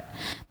decisions, but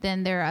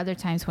then there are other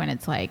times when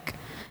it's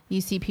you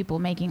see people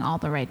making all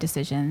the right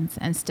decisions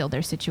and still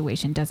their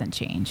situation doesn't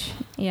change.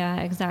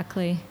 Yeah,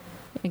 exactly.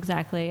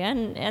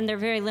 And they're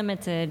very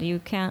limited. You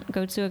can't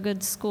go to a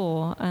good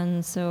school,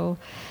 and so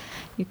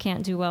you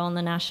can't do well in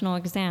the national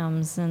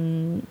exams,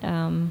 and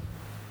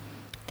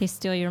they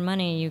steal your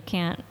money. You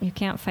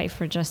can't fight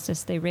for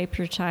justice. They rape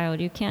your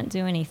child. You can't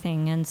do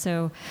anything. And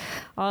so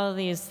all of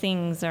these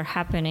things are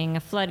happening.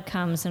 A flood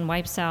comes and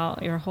wipes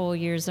out your whole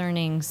year's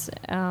earnings.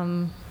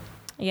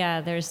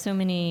 yeah, there's so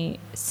many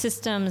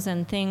systems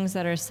and things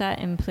that are set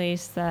in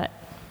place that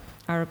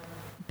are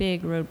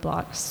big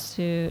roadblocks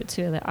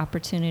to the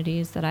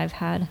opportunities that I've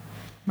had.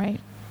 Right.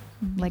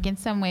 Like in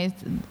some ways,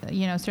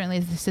 certainly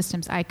the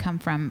systems I come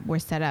from were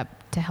set up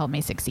to help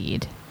me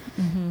succeed.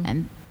 Mm-hmm.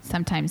 And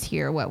sometimes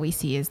here what we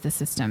see is the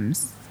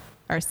systems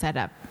are set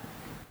up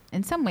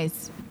in some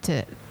ways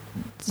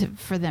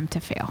for them to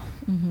fail.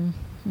 Mm-hmm.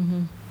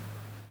 Mm-hmm.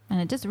 And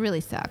it just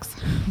really sucks.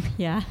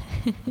 Yeah.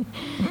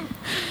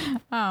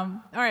 All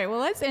right. Well,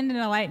 let's end on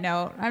a light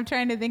note. I'm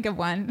trying to think of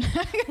one.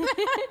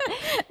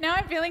 Now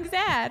I'm feeling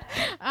sad.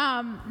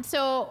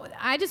 So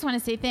I just want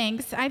to say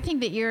thanks. I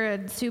think that you're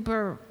a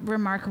super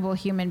remarkable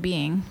human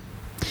being.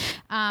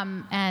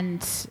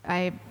 And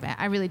I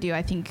really do.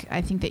 I think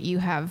that you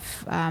have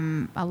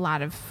a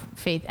lot of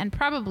faith, and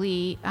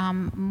probably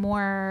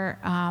more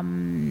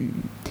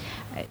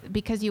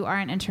because you are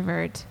an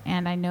introvert,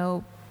 and I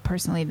know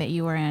personally that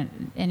you are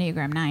an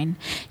Enneagram 9,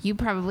 you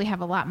probably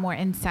have a lot more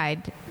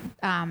inside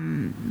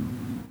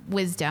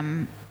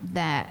wisdom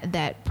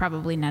that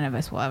probably none of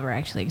us will ever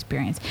actually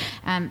experience.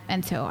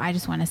 And so I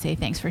just want to say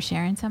thanks for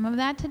sharing some of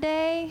that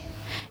today.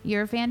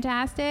 You're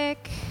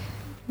fantastic.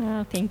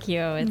 Oh, thank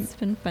you. It's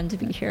been fun to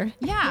be here.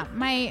 Yeah,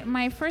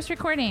 my first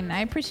recording.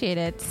 I appreciate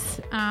it.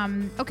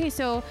 Okay,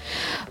 so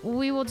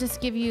we will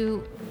just give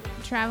you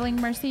traveling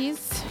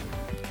mercies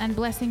and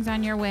blessings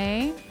on your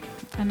way.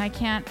 And I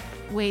can't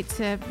wait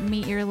to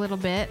meet your little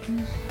bit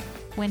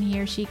when he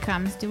or she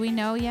comes. Do we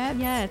know yet?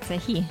 Yeah, it's a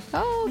he.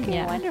 Oh, okay,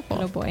 yeah, wonderful.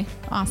 Little boy.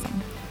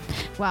 Awesome.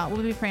 Well,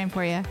 we'll be praying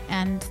for you.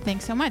 And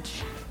thanks so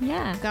much.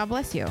 Yeah. God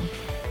bless you.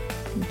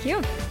 Thank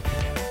you.